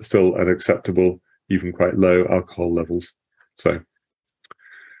still at acceptable, even quite low alcohol levels. So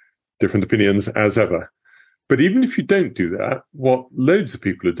different opinions as ever. But even if you don't do that, what loads of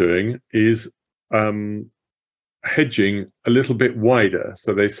people are doing is hedging a little bit wider.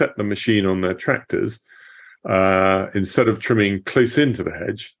 So they set the machine on their tractors. Instead of trimming close into the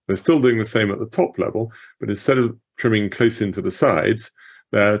hedge, they're still doing the same at the top level, but instead of trimming close into the sides,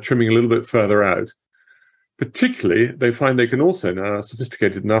 they're trimming a little bit further out. Particularly, they find they can also now are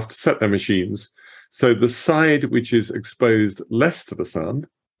sophisticated enough to set their machines so the side which is exposed less to the sun,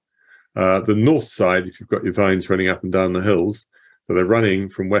 the north side, if you've got your vines running up and down the hills, so they're running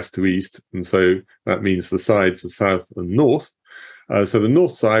from west to east, and so that means the sides are south and north. So the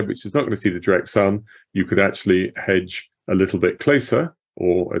north side, which is not going to see the direct sun, you could actually hedge a little bit closer,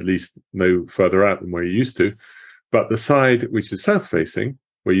 or at least no further out than where you used to. But the side which is south-facing,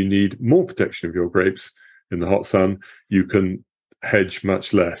 where you need more protection of your grapes in the hot sun, you can hedge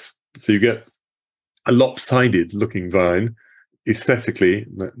much less. So you get a lopsided-looking vine, aesthetically,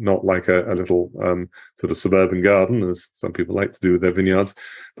 not like a little sort of suburban garden, as some people like to do with their vineyards,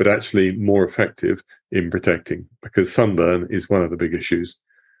 but actually more effective in protecting, because sunburn is one of the big issues.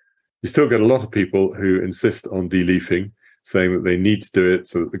 You still get a lot of people who insist on de-leafing, saying that they need to do it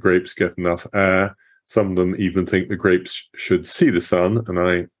so that the grapes get enough air. Some of them even think the grapes should see the sun, and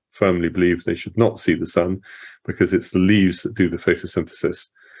I firmly believe they should not see the sun, because it's the leaves that do the photosynthesis.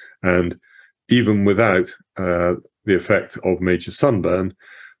 And even without the effect of major sunburn,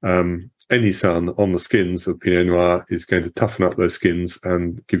 any sun on the skins of Pinot Noir is going to toughen up those skins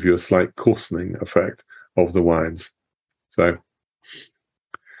and give you a slight coarsening effect of the wines. So,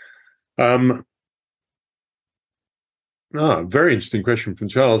 very interesting question from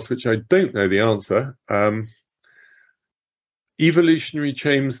Charles, which I don't know the answer. Evolutionary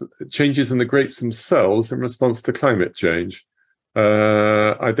changes in the grapes themselves in response to climate change.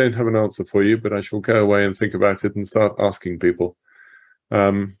 I don't have an answer for you, but I shall go away and think about it and start asking people.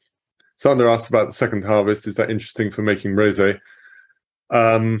 Sander asked about the second harvest. Is that interesting for making rosé?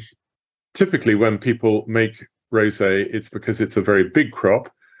 Typically, when people make rosé, it's because it's a very big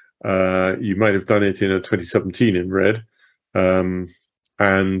crop. You might have done it in a 2017 in red.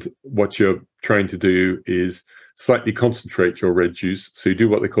 And what you're trying to do is slightly concentrate your red juice. So you do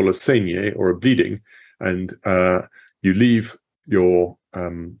what they call a saignée, or a bleeding, and you leave your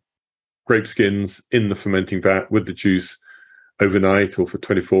grape skins in the fermenting vat with the juice overnight, or for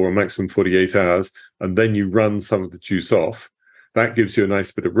 24 or maximum 48 hours, and then you run some of the juice off. That gives you a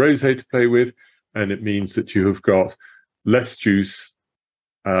nice bit of rosé to play with, and it means that you have got less juice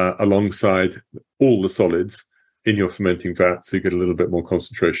alongside all the solids in your fermenting vat, so you get a little bit more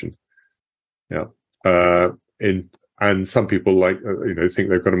concentration. Yeah, and some people think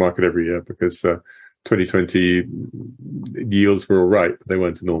they've got a market every year, because 2020 yields were all right, but they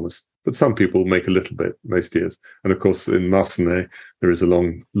weren't enormous. But some people make a little bit most years. And of course, in Marsanne, there is a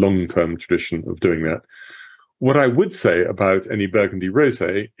long-term tradition of doing that. What I would say about any Burgundy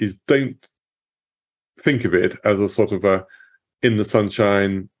rosé is, don't think of it as a sort of a in the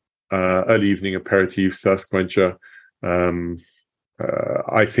sunshine, early evening aperitif, thirst quencher.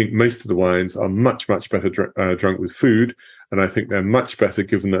 I think most of the wines are much, much better drunk with food, and I think they're much better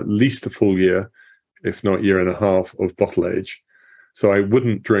given at least a full year, if not year and a half, of bottle age. So I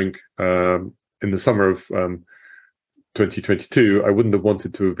wouldn't drink in the summer of 2022. I wouldn't have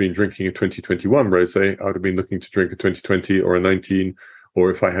wanted to have been drinking a 2021 rosé. I would have been looking to drink a 2020 or a 19, or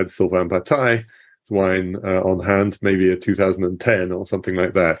if I had Sylvain Bataille wine on hand, maybe a 2010 or something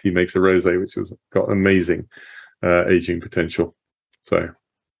like that. He makes a rosé which has got amazing aging potential. So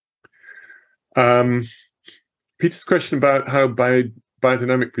Peter's question about how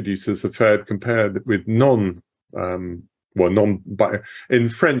biodynamic producers have fared compared with in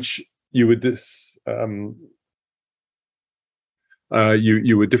French, you would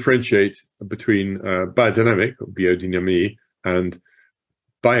you would differentiate between biodynamic, or biodynamie, and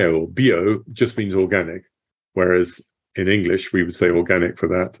bio just means organic, whereas in English we would say organic for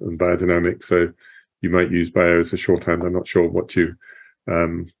that, and biodynamic. So you might use bio as a shorthand. I'm not sure what you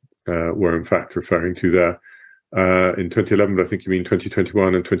were in fact referring to there. In 2011, I think you mean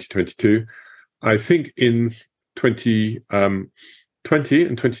 2021 and 2022. I think in 2020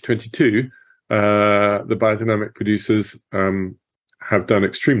 and 2022, the biodynamic producers have done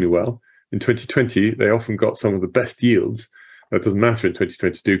extremely well. In 2020, they often got some of the best yields. That doesn't matter in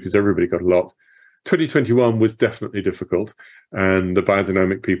 2022 because everybody got a lot. 2021 was definitely difficult, and the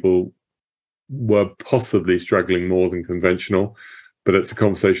biodynamic people were possibly struggling more than conventional, but it's a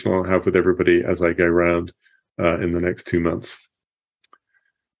conversation I'll have with everybody as I go round in the next 2 months.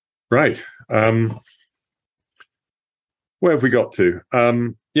 Right. Where have we got to?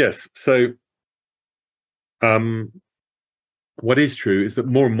 Yes, so what is true is that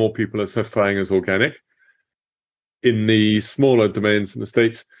more and more people are certifying as organic. In the smaller domains in the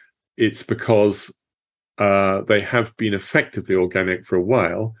States, it's because they have been effectively organic for a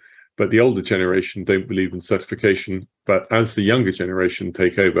while, but the older generation don't believe in certification. But as the younger generation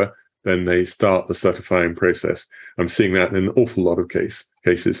take over, then they start the certifying process. I'm seeing that in an awful lot of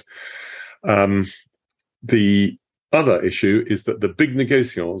cases. The other issue is that the big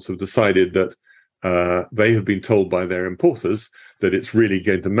negociants have decided that they have been told by their importers that it's really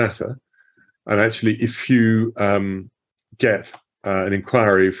going to matter. And actually, if you get an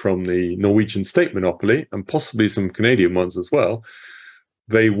inquiry from the Norwegian state monopoly, and possibly some Canadian ones as well,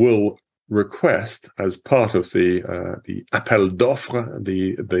 they will request, as part of the appel d'offre,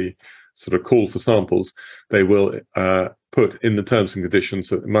 the sort of call for samples, they will put in the terms and conditions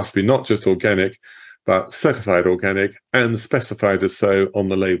that it must be not just organic, but certified organic and specified as so on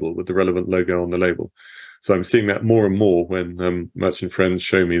the label, with the relevant logo on the label. So I'm seeing that more and more when merchant friends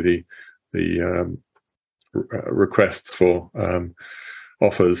show me the requests for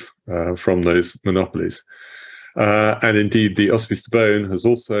offers from those monopolies. And indeed, the Hospice de Beaune has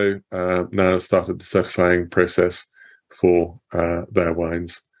also now started the certifying process for their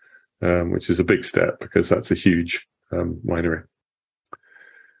wines, which is a big step because that's a huge winery.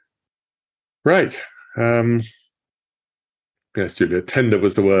 Right. Yes, Julia, tender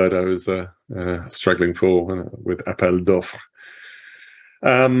was the word I was struggling for with appel d'offre.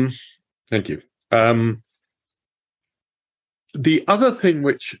 Thank you. The other thing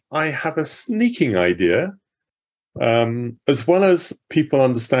which I have a sneaking idea, as well as people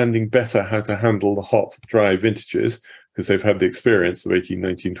understanding better how to handle the hot, dry vintages, because they've had the experience of 18,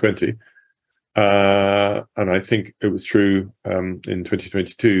 19, 20, and I think it was true in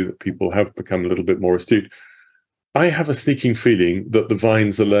 2022 that people have become a little bit more astute. I have a sneaking feeling that the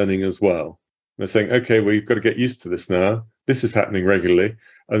vines are learning as well. They're saying, okay, we've got to get used to this now. This is happening regularly.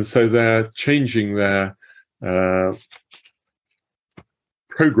 And so they're changing their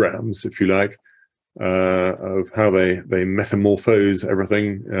programs, if you like, of how they metamorphose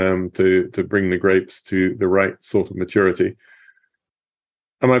everything to bring the grapes to the right sort of maturity.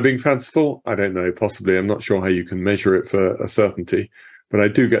 Am I being fanciful? I don't know, possibly. I'm not sure how you can measure it for a certainty, but I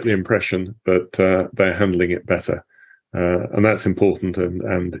do get the impression that they're handling it better. And that's important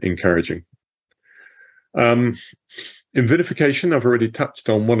and encouraging. In vinification, I've already touched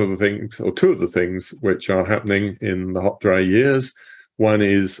on one of the things, or two of the things, which are happening in the hot, dry years. One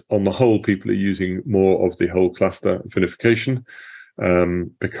is, on the whole, people are using more of the whole cluster vinification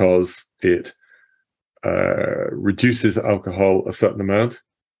because it reduces alcohol a certain amount.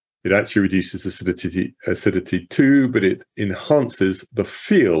 It actually reduces acidity too, but it enhances the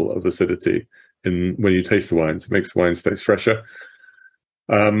feel of acidity when you taste the wines. It makes the wines taste fresher.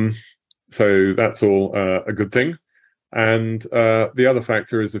 So that's all a good thing. And the other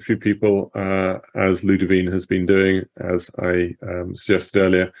factor is a few people, as Ludovine has been doing, as I suggested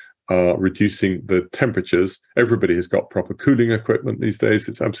earlier, are reducing the temperatures. Everybody has got proper cooling equipment these days.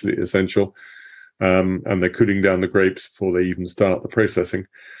 It's absolutely essential. And they're cooling down the grapes before they even start the processing.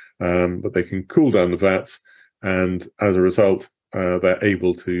 But they can cool down the vats and as a result, they're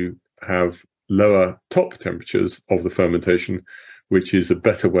able to have lower top temperatures of the fermentation, which is a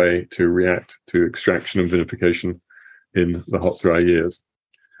better way to react to extraction and vinification in the hot, dry years.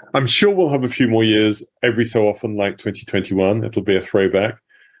 I'm sure we'll have a few more years every so often, like 2021. It'll be a throwback,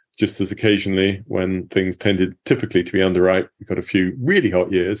 just as occasionally when things tended typically to be underripe, we've got a few really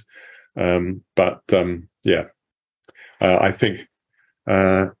hot years. I think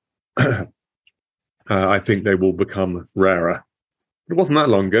I think they will become rarer. It wasn't that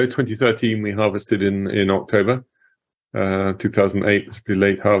long ago. 2013, we harvested in October. 2008 was a pretty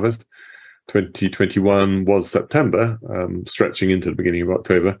late harvest. 2021 was September, stretching into the beginning of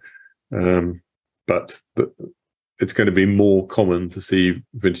October. But it's going to be more common to see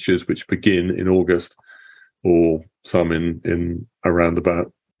vintages which begin in August, or some in around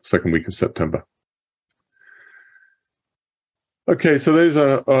about second week of September. Okay, so those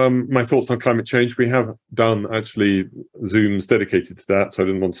are my thoughts on climate change. We have done actually Zooms dedicated to that, so I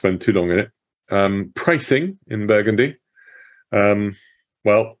didn't want to spend too long in it. Pricing in Burgundy. You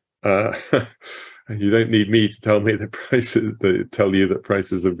don't need me to tell me that tell you that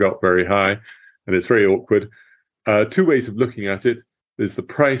prices have got very high, and it's very awkward. Two ways of looking at it. There's the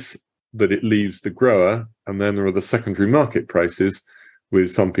price that it leaves the grower, and then there are the secondary market prices,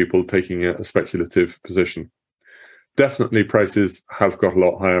 with some people taking a speculative position. Definitely prices have got a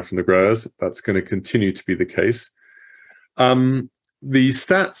lot higher from the growers. That's going to continue to be the case. The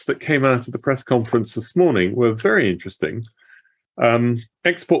stats that came out of the press conference this morning were very interesting.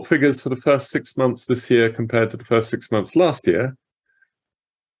 Export figures for the first 6 months this year compared to the first 6 months last year.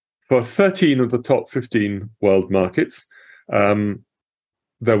 For 13 of the top 15 world markets, there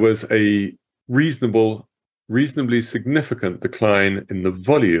was a reasonably significant decline in the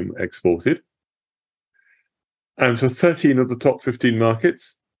volume exported. And for 13 of the top 15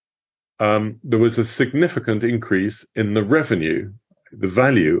 markets, there was a significant increase in the revenue, the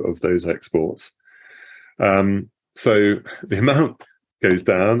value of those exports. So the amount goes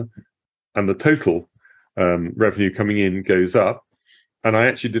down and the total revenue coming in goes up. And I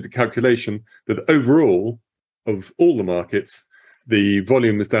actually did a calculation that overall, of all the markets, the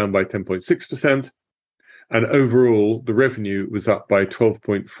volume was down by 10.6%, and overall the revenue was up by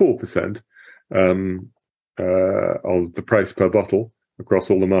 12.4%. Of the price per bottle across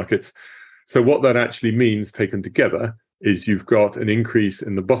all the markets. So what that actually means taken together is you've got an increase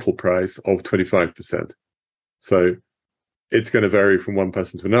in the bottle price of 25%. So it's going to vary from one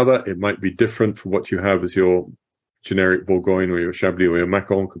person to another. It might be different from what you have as your generic Bourgogne or your Chablis or your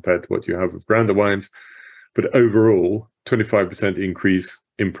Macon compared to what you have with grander wines. But overall, 25% increase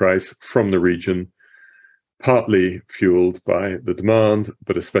in price from the region, partly fueled by the demand,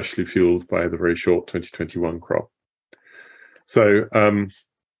 but especially fueled by the very short 2021 crop. So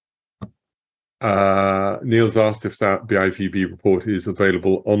Niels asked if that BIVB report is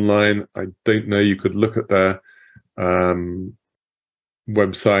available online. I don't know. You could look at their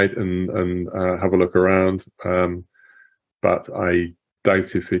website and have a look around, but I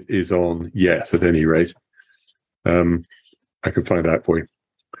doubt if it is on yet, at any rate. I can find out for you.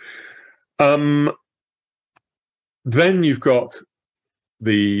 Then you've got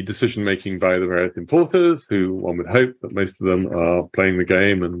the decision-making by the various importers, who one would hope that most of them are playing the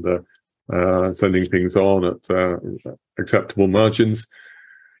game and sending things on at acceptable margins.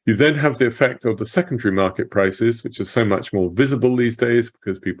 You then have the effect of the secondary market prices, which are so much more visible these days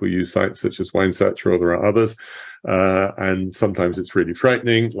because people use sites such as WineSearcher, or there are others. And sometimes it's really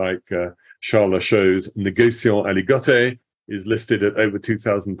frightening, like Charles Lachaux's Négociant Aligoté is listed at over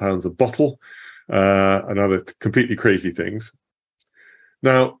 £2,000 a bottle. And other completely crazy things.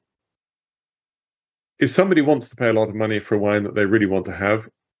 Now, if somebody wants to pay a lot of money for a wine that they really want to have,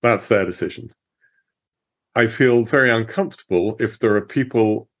 that's their decision. I feel very uncomfortable if there are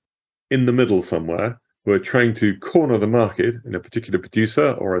people in the middle somewhere who are trying to corner the market in a particular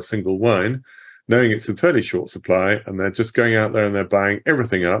producer or a single wine, knowing it's in fairly short supply, and they're just going out there and they're buying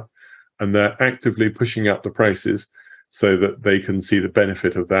everything up, and they're actively pushing up the prices so that they can see the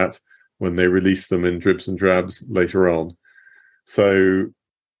benefit of that when they release them in dribs and drabs later on. So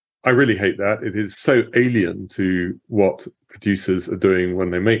I really hate that. It is so alien to what producers are doing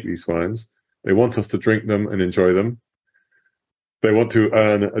when they make these wines. They want us to drink them and enjoy them. They want to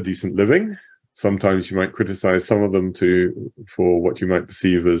earn a decent living. Sometimes you might criticize some of them for what you might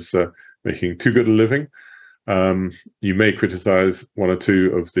perceive as making too good a living. You may criticize one or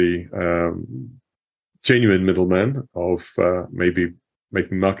two of the genuine middlemen of maybe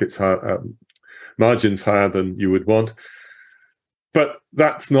making margins higher than you would want. But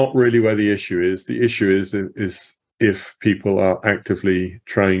that's not really where the issue is. The issue is if people are actively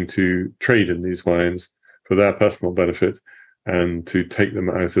trying to trade in these wines for their personal benefit and to take them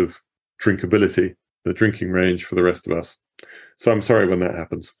out of drinkability, the drinking range for the rest of us. So I'm sorry when that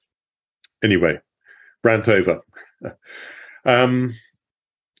happens. Anyway, rant over. And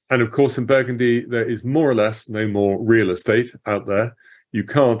of course, in Burgundy, there is more or less no more real estate out there. You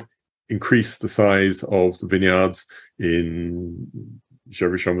can't increase the size of the vineyards in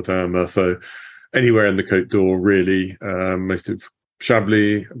Gevrey-Chambertin, Meursault, anywhere in the Côte d'Or, really. Most of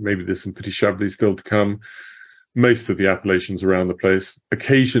Chablis, maybe there's some Petit Chablis still to come. Most of the appellations around the place.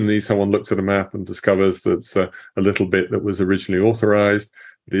 Occasionally, someone looks at a map and discovers that's a little bit that was originally authorized.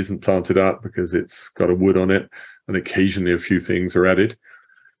 It isn't planted up because it's got a wood on it, and occasionally a few things are added.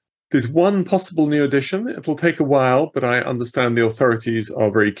 There's one possible new addition. It'll take a while, but I understand the authorities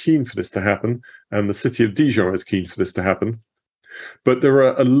are very keen for this to happen, and the city of Dijon is keen for this to happen. But there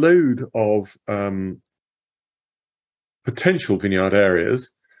are a load of potential vineyard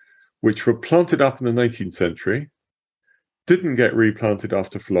areas which were planted up in the 19th century, didn't get replanted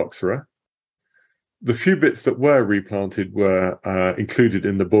after phylloxera. The few bits that were replanted were included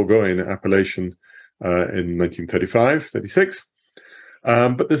in the Bourgogne appellation in 1935, 36.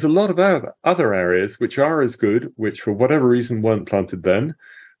 But there's a lot of other areas which are as good, which for whatever reason weren't planted then.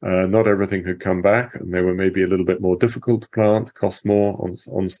 Not everything had come back, and they were maybe a little bit more difficult to plant, cost more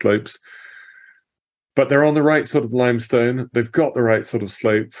on slopes. But they're on the right sort of limestone. They've got the right sort of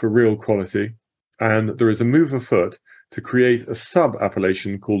slope for real quality. And there is a move afoot to create a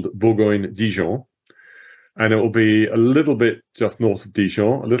sub-appellation called Bourgogne-Dijon. And it will be a little bit just north of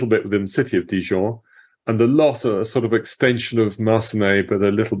Dijon, a little bit within the city of Dijon, and the lot are a sort of extension of Marcenais, but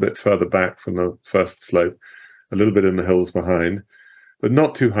a little bit further back from the first slope, a little bit in the hills behind, but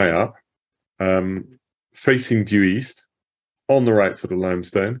not too high up, facing due east, on the right sort of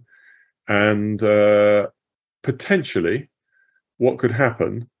limestone. And potentially, what could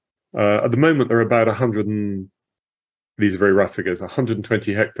happen, at the moment there are about 100, these are very rough figures,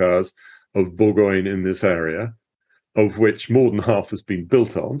 120 hectares of Bourgogne in this area, of which more than half has been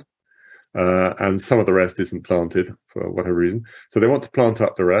built on, and some of the rest isn't planted for whatever reason. So they want to plant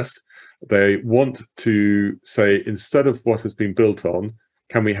up the rest. They want to say, instead of what has been built on,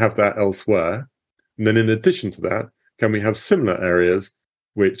 can we have that elsewhere? And then in addition to that, can we have similar areas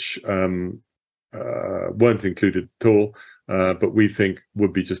which weren't included at all, but we think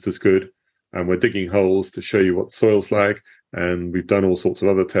would be just as good? And we're digging holes to show you what soil's like, and we've done all sorts of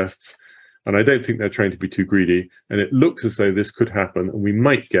other tests. And I don't think they're trying to be too greedy. And it looks as though this could happen, and we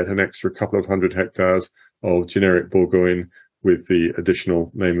might get an extra couple of 100 hectares of generic Bourgogne with the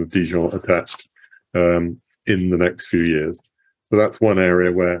additional name of Dijon attached in the next few years. So that's one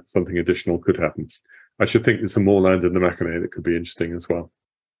area where something additional could happen. I should think there's some more land in the Mâconnais that could be interesting as well.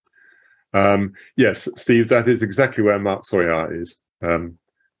 Yes, Steve, that is exactly where Marc Soyard is.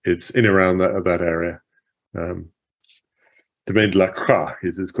 It's in around that area. Domaine de la Croix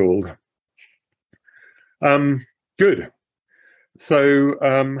is it's called. Good. So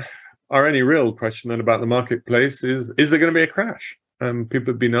our only real question then about the marketplace is there going to be a crash?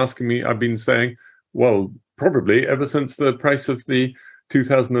 People have been asking me, I've been saying, well, probably ever since the price of the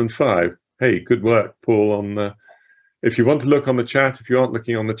 2005. Hey, good work, Paul. On if you want to look on the chat, if you aren't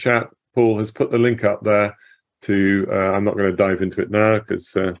looking on the chat, Paul has put the link up there to, I'm not going to dive into it now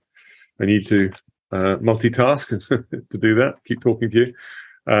because I need to multitask to do that, keep talking to you.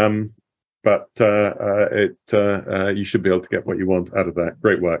 But you should be able to get what you want out of that.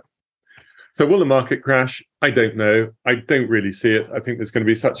 Great work. So will the market crash? I don't know. I don't really see it. I think there's going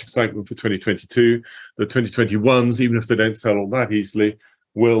to be such excitement for 2022. The 2021s, even if they don't sell all that easily,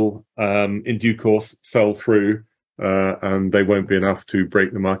 will in due course sell through, and they won't be enough to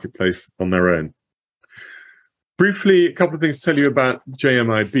break the marketplace on their own. Briefly, a couple of things to tell you about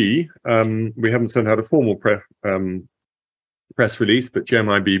JMIB. We haven't sent out a formal press release, but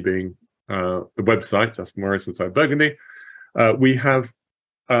JMIB being the website, Jasper Morris Inside Burgundy, we have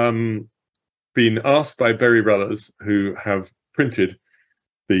been asked by Berry Rullers, who have printed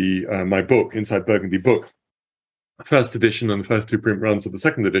my book, Inside Burgundy book, first edition and the first two print runs of the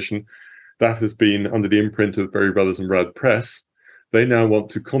second edition. That has been under the imprint of Berry Rullers and Rad Press. They now want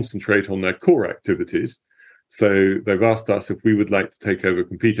to concentrate on their core activities. So they've asked us if we would like to take over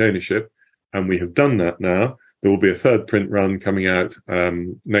complete ownership, and we have done that now. There will be a third print run coming out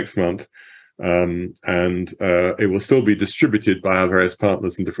next month, and it will still be distributed by our various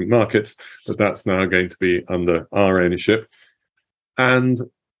partners in different markets, but that's now going to be under our ownership. And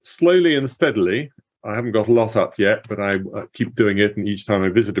slowly and steadily, I haven't got a lot up yet, but I keep doing it, and each time I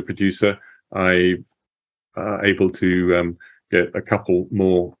visit a producer, I'm able to get a couple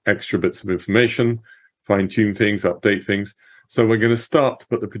more extra bits of information, fine-tune things, update things. So we're going to start to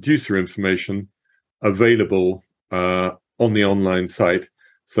put the producer information available on the online site.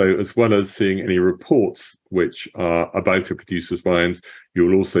 So as well as seeing any reports which are about a producer's wines, you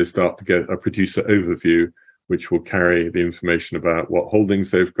will also start to get a producer overview, which will carry the information about what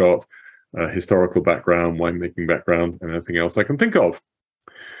holdings they've got, historical background, winemaking background, and anything else I can think of.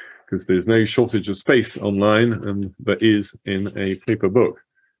 Because there's no shortage of space online, and there is in a paper book.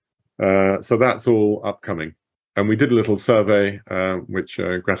 So that's all upcoming. And we did a little survey, which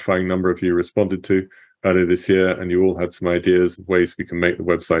a gratifying number of you responded to earlier this year, and you all had some ideas of ways we can make the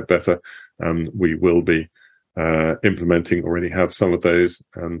website better. We will be implementing, already have some of those,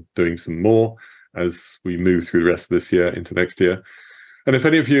 and doing some more as we move through the rest of this year into next year. And if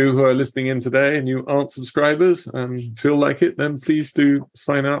any of you who are listening in today and you aren't subscribers and feel like it, then please do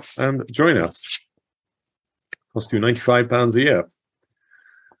sign up and join us. Cost you £95 a year.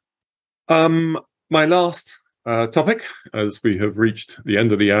 My last topic, as we have reached the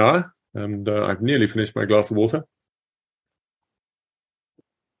end of the hour, and I've nearly finished my glass of water,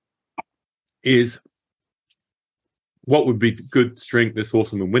 is what would be good to drink this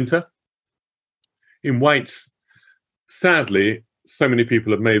autumn and winter. In whites, sadly, so many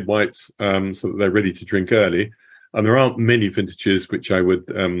people have made whites so that they're ready to drink early, and there aren't many vintages which I would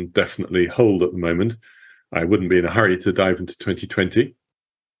definitely hold at the moment. I wouldn't be in a hurry to dive into 2020.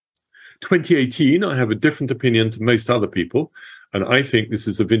 2018, I have a different opinion to most other people, and I think this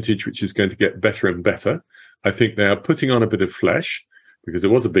is a vintage which is going to get better and better. I think they are putting on a bit of flesh, because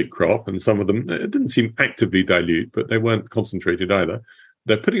it was a big crop, and some of them, it didn't seem actively dilute, but they weren't concentrated either.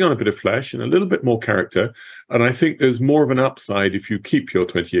 They're putting on a bit of flesh and a little bit more character, and I think there's more of an upside if you keep your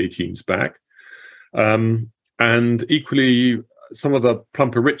 2018s back. And equally, some of the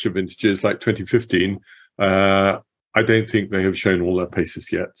plumper, richer vintages like 2015, I don't think they have shown all their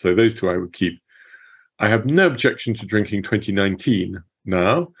paces yet. So those two I would keep. I have no objection to drinking 2019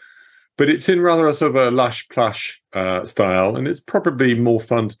 now, but it's in rather a sort of a lush plush style, and it's probably more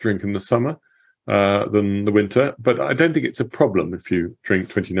fun to drink in the summer than the winter, but I don't think it's a problem if you drink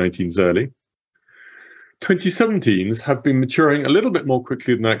 2019s early. 2017s have been maturing a little bit more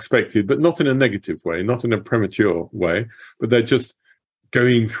quickly than I expected, but not in a negative way, not in a premature way, but they're just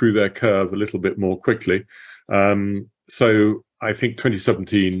going through their curve a little bit more quickly. So I think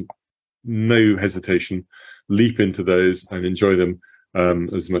 2017, no hesitation, leap into those and enjoy them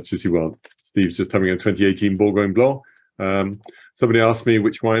as much as you want. Steve's just having a 2018 Bourgogne Blanc. Somebody asked me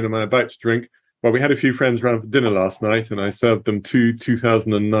which wine am I about to drink. Well, we had a few friends around for dinner last night, and I served them two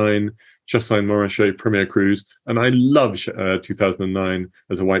 2009 Chassagne Montrachet Premier Crus, and I love 2009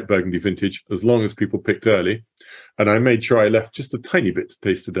 as a white Burgundy vintage, as long as people picked early. And I made sure I left just a tiny bit to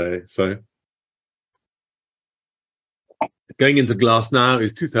taste today. So going into glass now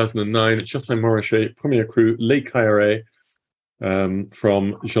is 2009 Chassagne Montrachet Premier Cru Les Caillerets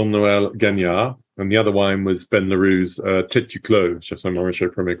from Jean-Noël Gagnard, and the other wine was Ben Leroux's Tête du Clos Chassagne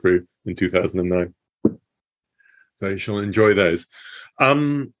Montrachet Premier Cru in 2009. So you shall enjoy those.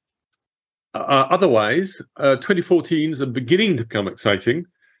 Otherwise, 2014s are beginning to become exciting,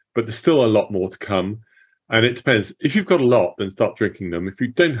 but there's still a lot more to come. And it depends. If you've got a lot, then start drinking them. If you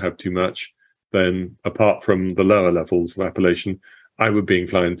don't have too much, then apart from the lower levels of appellation, I would be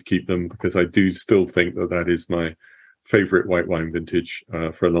inclined to keep them, because I do still think that that is my favorite white wine vintage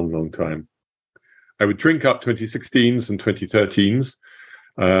for a long, long time. I would drink up 2016s and 2013s.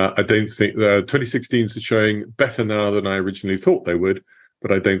 I don't think the 2016s are showing better now than I originally thought they would,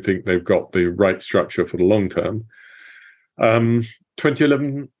 but I don't think they've got the right structure for the long term.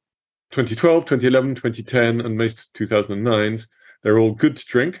 2011, 2012, 2011, 2010, and most 2009s, they're all good to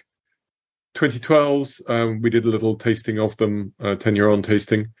drink. 2012s, we did a little tasting of them, 10-year-on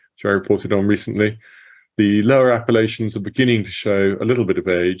tasting, which I reported on recently. The lower appellations are beginning to show a little bit of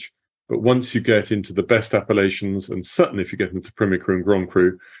age, but once you get into the best appellations, and certainly if you get into Premier Cru and Grand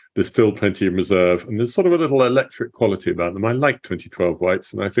Cru, there's still plenty of reserve, and there's sort of a little electric quality about them. I like 2012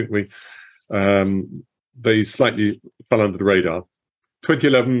 whites, and I think they slightly fell under the radar.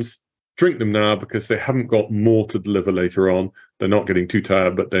 2011s, drink them now because they haven't got more to deliver later on. They're not getting too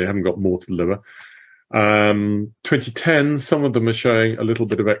tired, but they haven't got more to deliver. 2010, some of them are showing a little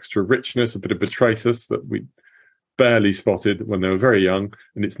bit of extra richness, a bit of botrytis that we barely spotted when they were very young,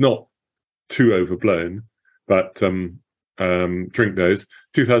 and it's not too overblown, but drink those.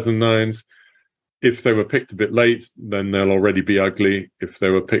 2009s, if they were picked a bit late, then they'll already be ugly. If they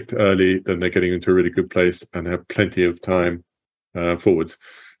were picked early, then they're getting into a really good place and have plenty of time forwards.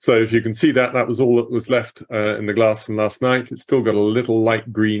 So if you can see that, that was all that was left in the glass from last night. It's still got a little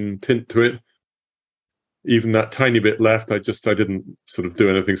light green tint to it. Even that tiny bit left, I didn't sort of do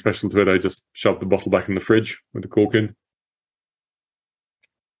anything special to it. I just shoved the bottle back in the fridge with the cork in.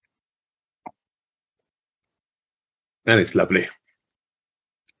 and it's lovely.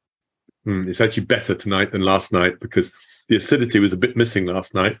 It's actually better tonight than last night because the acidity was a bit missing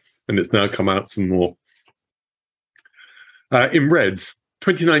last night, and it's now come out some more. In reds,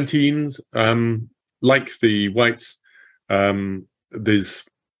 2019s, like the whites, they're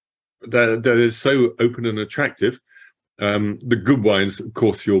so open and attractive. The good wines, of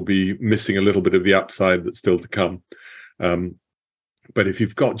course, you'll be missing a little bit of the upside that's still to come. But if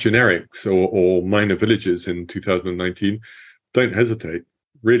you've got generics or minor villages in 2019, don't hesitate.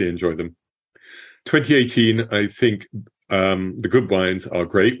 Really enjoy them. 2018, I think the good wines are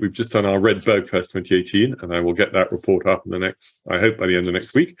great. We've just done our Red Bergfest 2018, and I will get that report up in I hope by the end of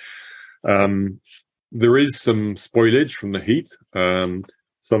next week. There is some spoilage from the heat,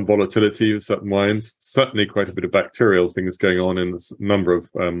 some volatility of certain wines, certainly quite a bit of bacterial things going on in a number of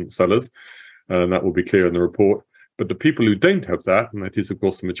cellars, and that will be clear in the report. But the people who don't have that, and that is, of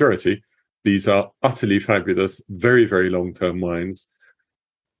course, the majority, these are utterly fabulous, very, very long-term wines.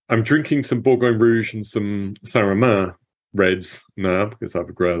 I'm drinking some Bourgogne Rouge and some Saint-Romain reds now because I have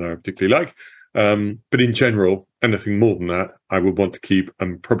a grower that I particularly like. But in general, anything more than that, I would want to keep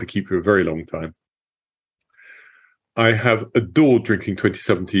and probably keep for a very long time. I have adored drinking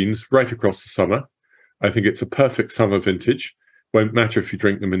 2017s right across the summer. I think it's a perfect summer vintage. Won't matter if you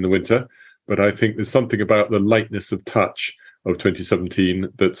drink them in the winter, but I think there's something about the lightness of touch of 2017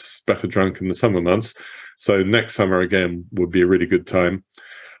 that's better drunk in the summer months. So next summer, again, would be a really good time.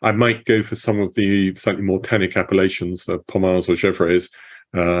 I might go for some of the slightly more tannic appellations, Pommard or Gevrey.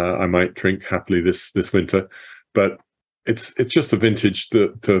 I might drink happily this winter, but it's just a vintage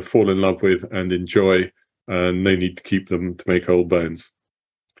to fall in love with and enjoy, and no need to keep them to make old bones.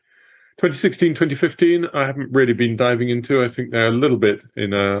 2016, 2015, I haven't really been diving into. I think they're a little bit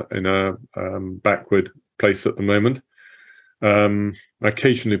in a backward place at the moment. I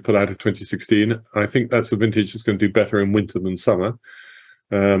occasionally pull out of 2016. I think that's a vintage that's going to do better in winter than summer.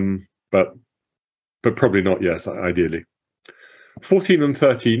 But probably not, yes, ideally. 14 and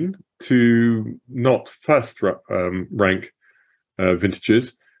 13 to not first rank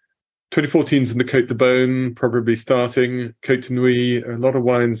vintages. 2014's in the Côte de Beaune, probably starting. Côte de Nuits, a lot of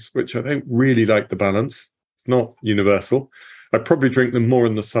wines which I don't really like the balance. It's not universal. I probably drink them more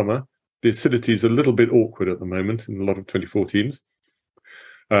in the summer. The acidity is a little bit awkward at the moment in a lot of 2014s.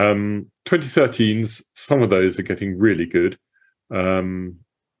 2013s, some of those are getting really good. And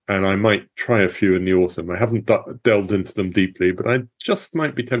I might try a few in the autumn. I haven't delved into them deeply, but I just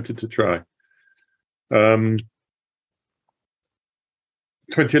might be tempted to try.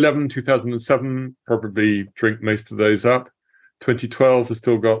 2011, 2007, probably drink most of those up. 2012 has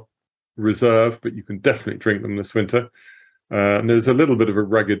still got reserve, but you can definitely drink them this winter. And there's a little bit of a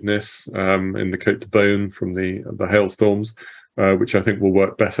ruggedness in the Côte de Beaune from the hailstorms, which I think will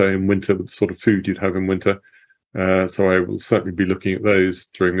work better in winter with the sort of food you'd have in winter. So I will certainly be looking at those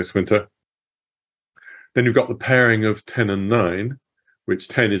during this winter. Then you've got the pairing of 10 and 9, which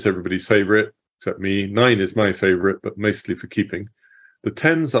 10 is everybody's favourite, except me. 9 is my favourite, but mostly for keeping. The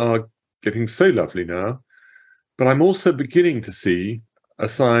 10s are getting so lovely now, but I'm also beginning to see a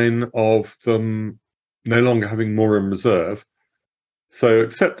sign of them no longer having more in reserve. So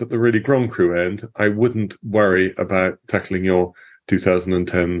except at the really Grand Cru end, I wouldn't worry about tackling your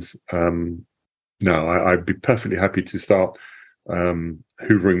 2010s. No, I'd be perfectly happy to start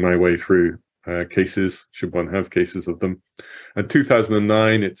hoovering my way through cases, should one have cases of them. And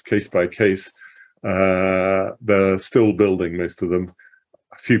 2009, it's case by case. They're still building, most of them.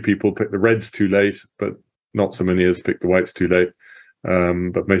 A few people pick the reds too late, but not so many as pick the whites too late.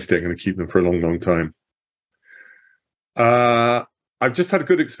 But mostly I'm going to keep them for a long, long time. I've just had a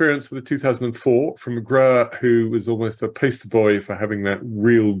good experience with the 2004 from a grower who was almost a poster boy for having that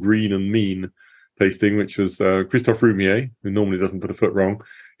real green and mean tasting, which was Christophe Roumier, who normally doesn't put a foot wrong.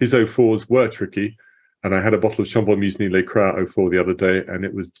 His 04s were tricky, and I had a bottle of Chambord Musigny Les Crats 04 the other day, and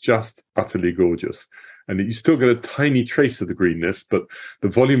it was just utterly gorgeous. And you still get a tiny trace of the greenness, but the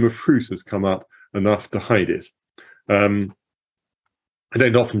volume of fruit has come up enough to hide it. I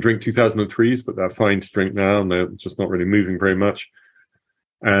don't often drink 2003s, but they're fine to drink now, and they're just not really moving very much.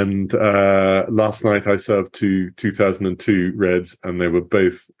 And last night I served 2 2002 reds, and they were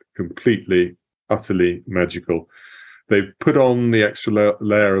both completely, utterly magical. They've put on the extra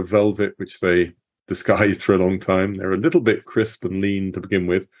layer of velvet, which they disguised for a long time. They're a little bit crisp and lean to begin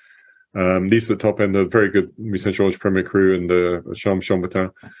with. These were the top end of very good Saint Georges Premier Cru and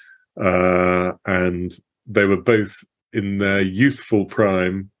Chambertin. And they were both in their youthful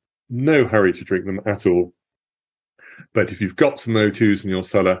prime. No hurry to drink them at all. But if you've got some O2s in your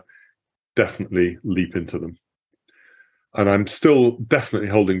cellar, definitely leap into them. And I'm still definitely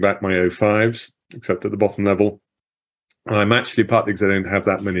holding back my O5s, except at the bottom level. I'm actually, partly because I don't have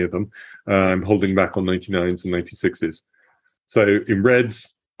that many of them, I'm holding back on 99s and 96s. So in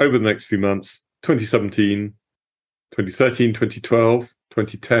reds, over the next few months, 2017, 2013, 2012,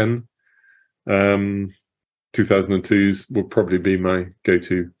 2010, 2002s will probably be my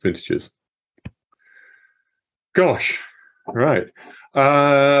go-to vintages. Gosh, right.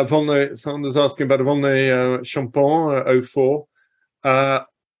 Volney, asking about a Volney Champagne 04.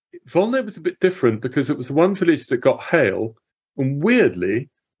 Volney was a bit different because it was the one village that got hail, and weirdly,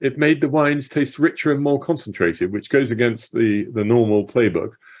 it made the wines taste richer and more concentrated, which goes against the normal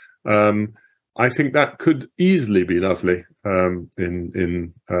playbook. I think that could easily be lovely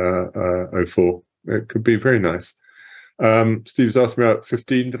in 04. It could be very nice. Steve's asked me about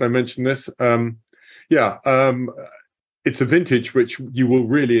 15. Did I mention this? It's a vintage which you will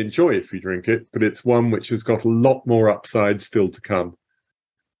really enjoy if you drink it, but it's one which has got a lot more upside still to come.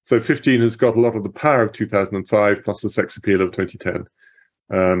 So 15 has got a lot of the power of 2005 plus the sex appeal of 2010.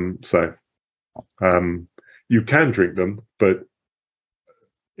 You can drink them, but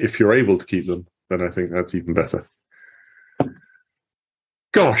if you're able to keep them, then I think that's even better.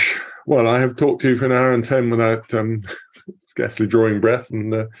 Gosh, well, I have talked to you for an hour and 10 without scarcely drawing breath,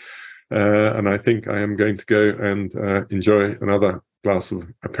 and I think I am going to go and enjoy another glass of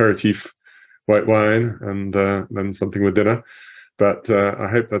aperitif white wine and then something with dinner. But I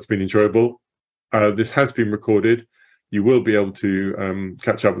hope that's been enjoyable. This has been recorded. You will be able to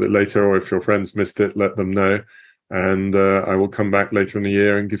catch up with it later, or if your friends missed it, let them know. And I will come back later in the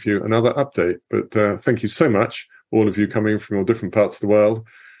year and give you another update. But thank you so much, all of you coming from all different parts of the world.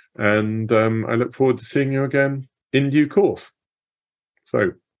 And I look forward to seeing you again in due course.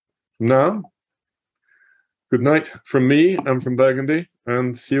 So now, good night from me and from Burgundy,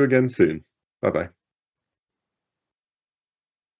 and see you again soon. Bye-bye.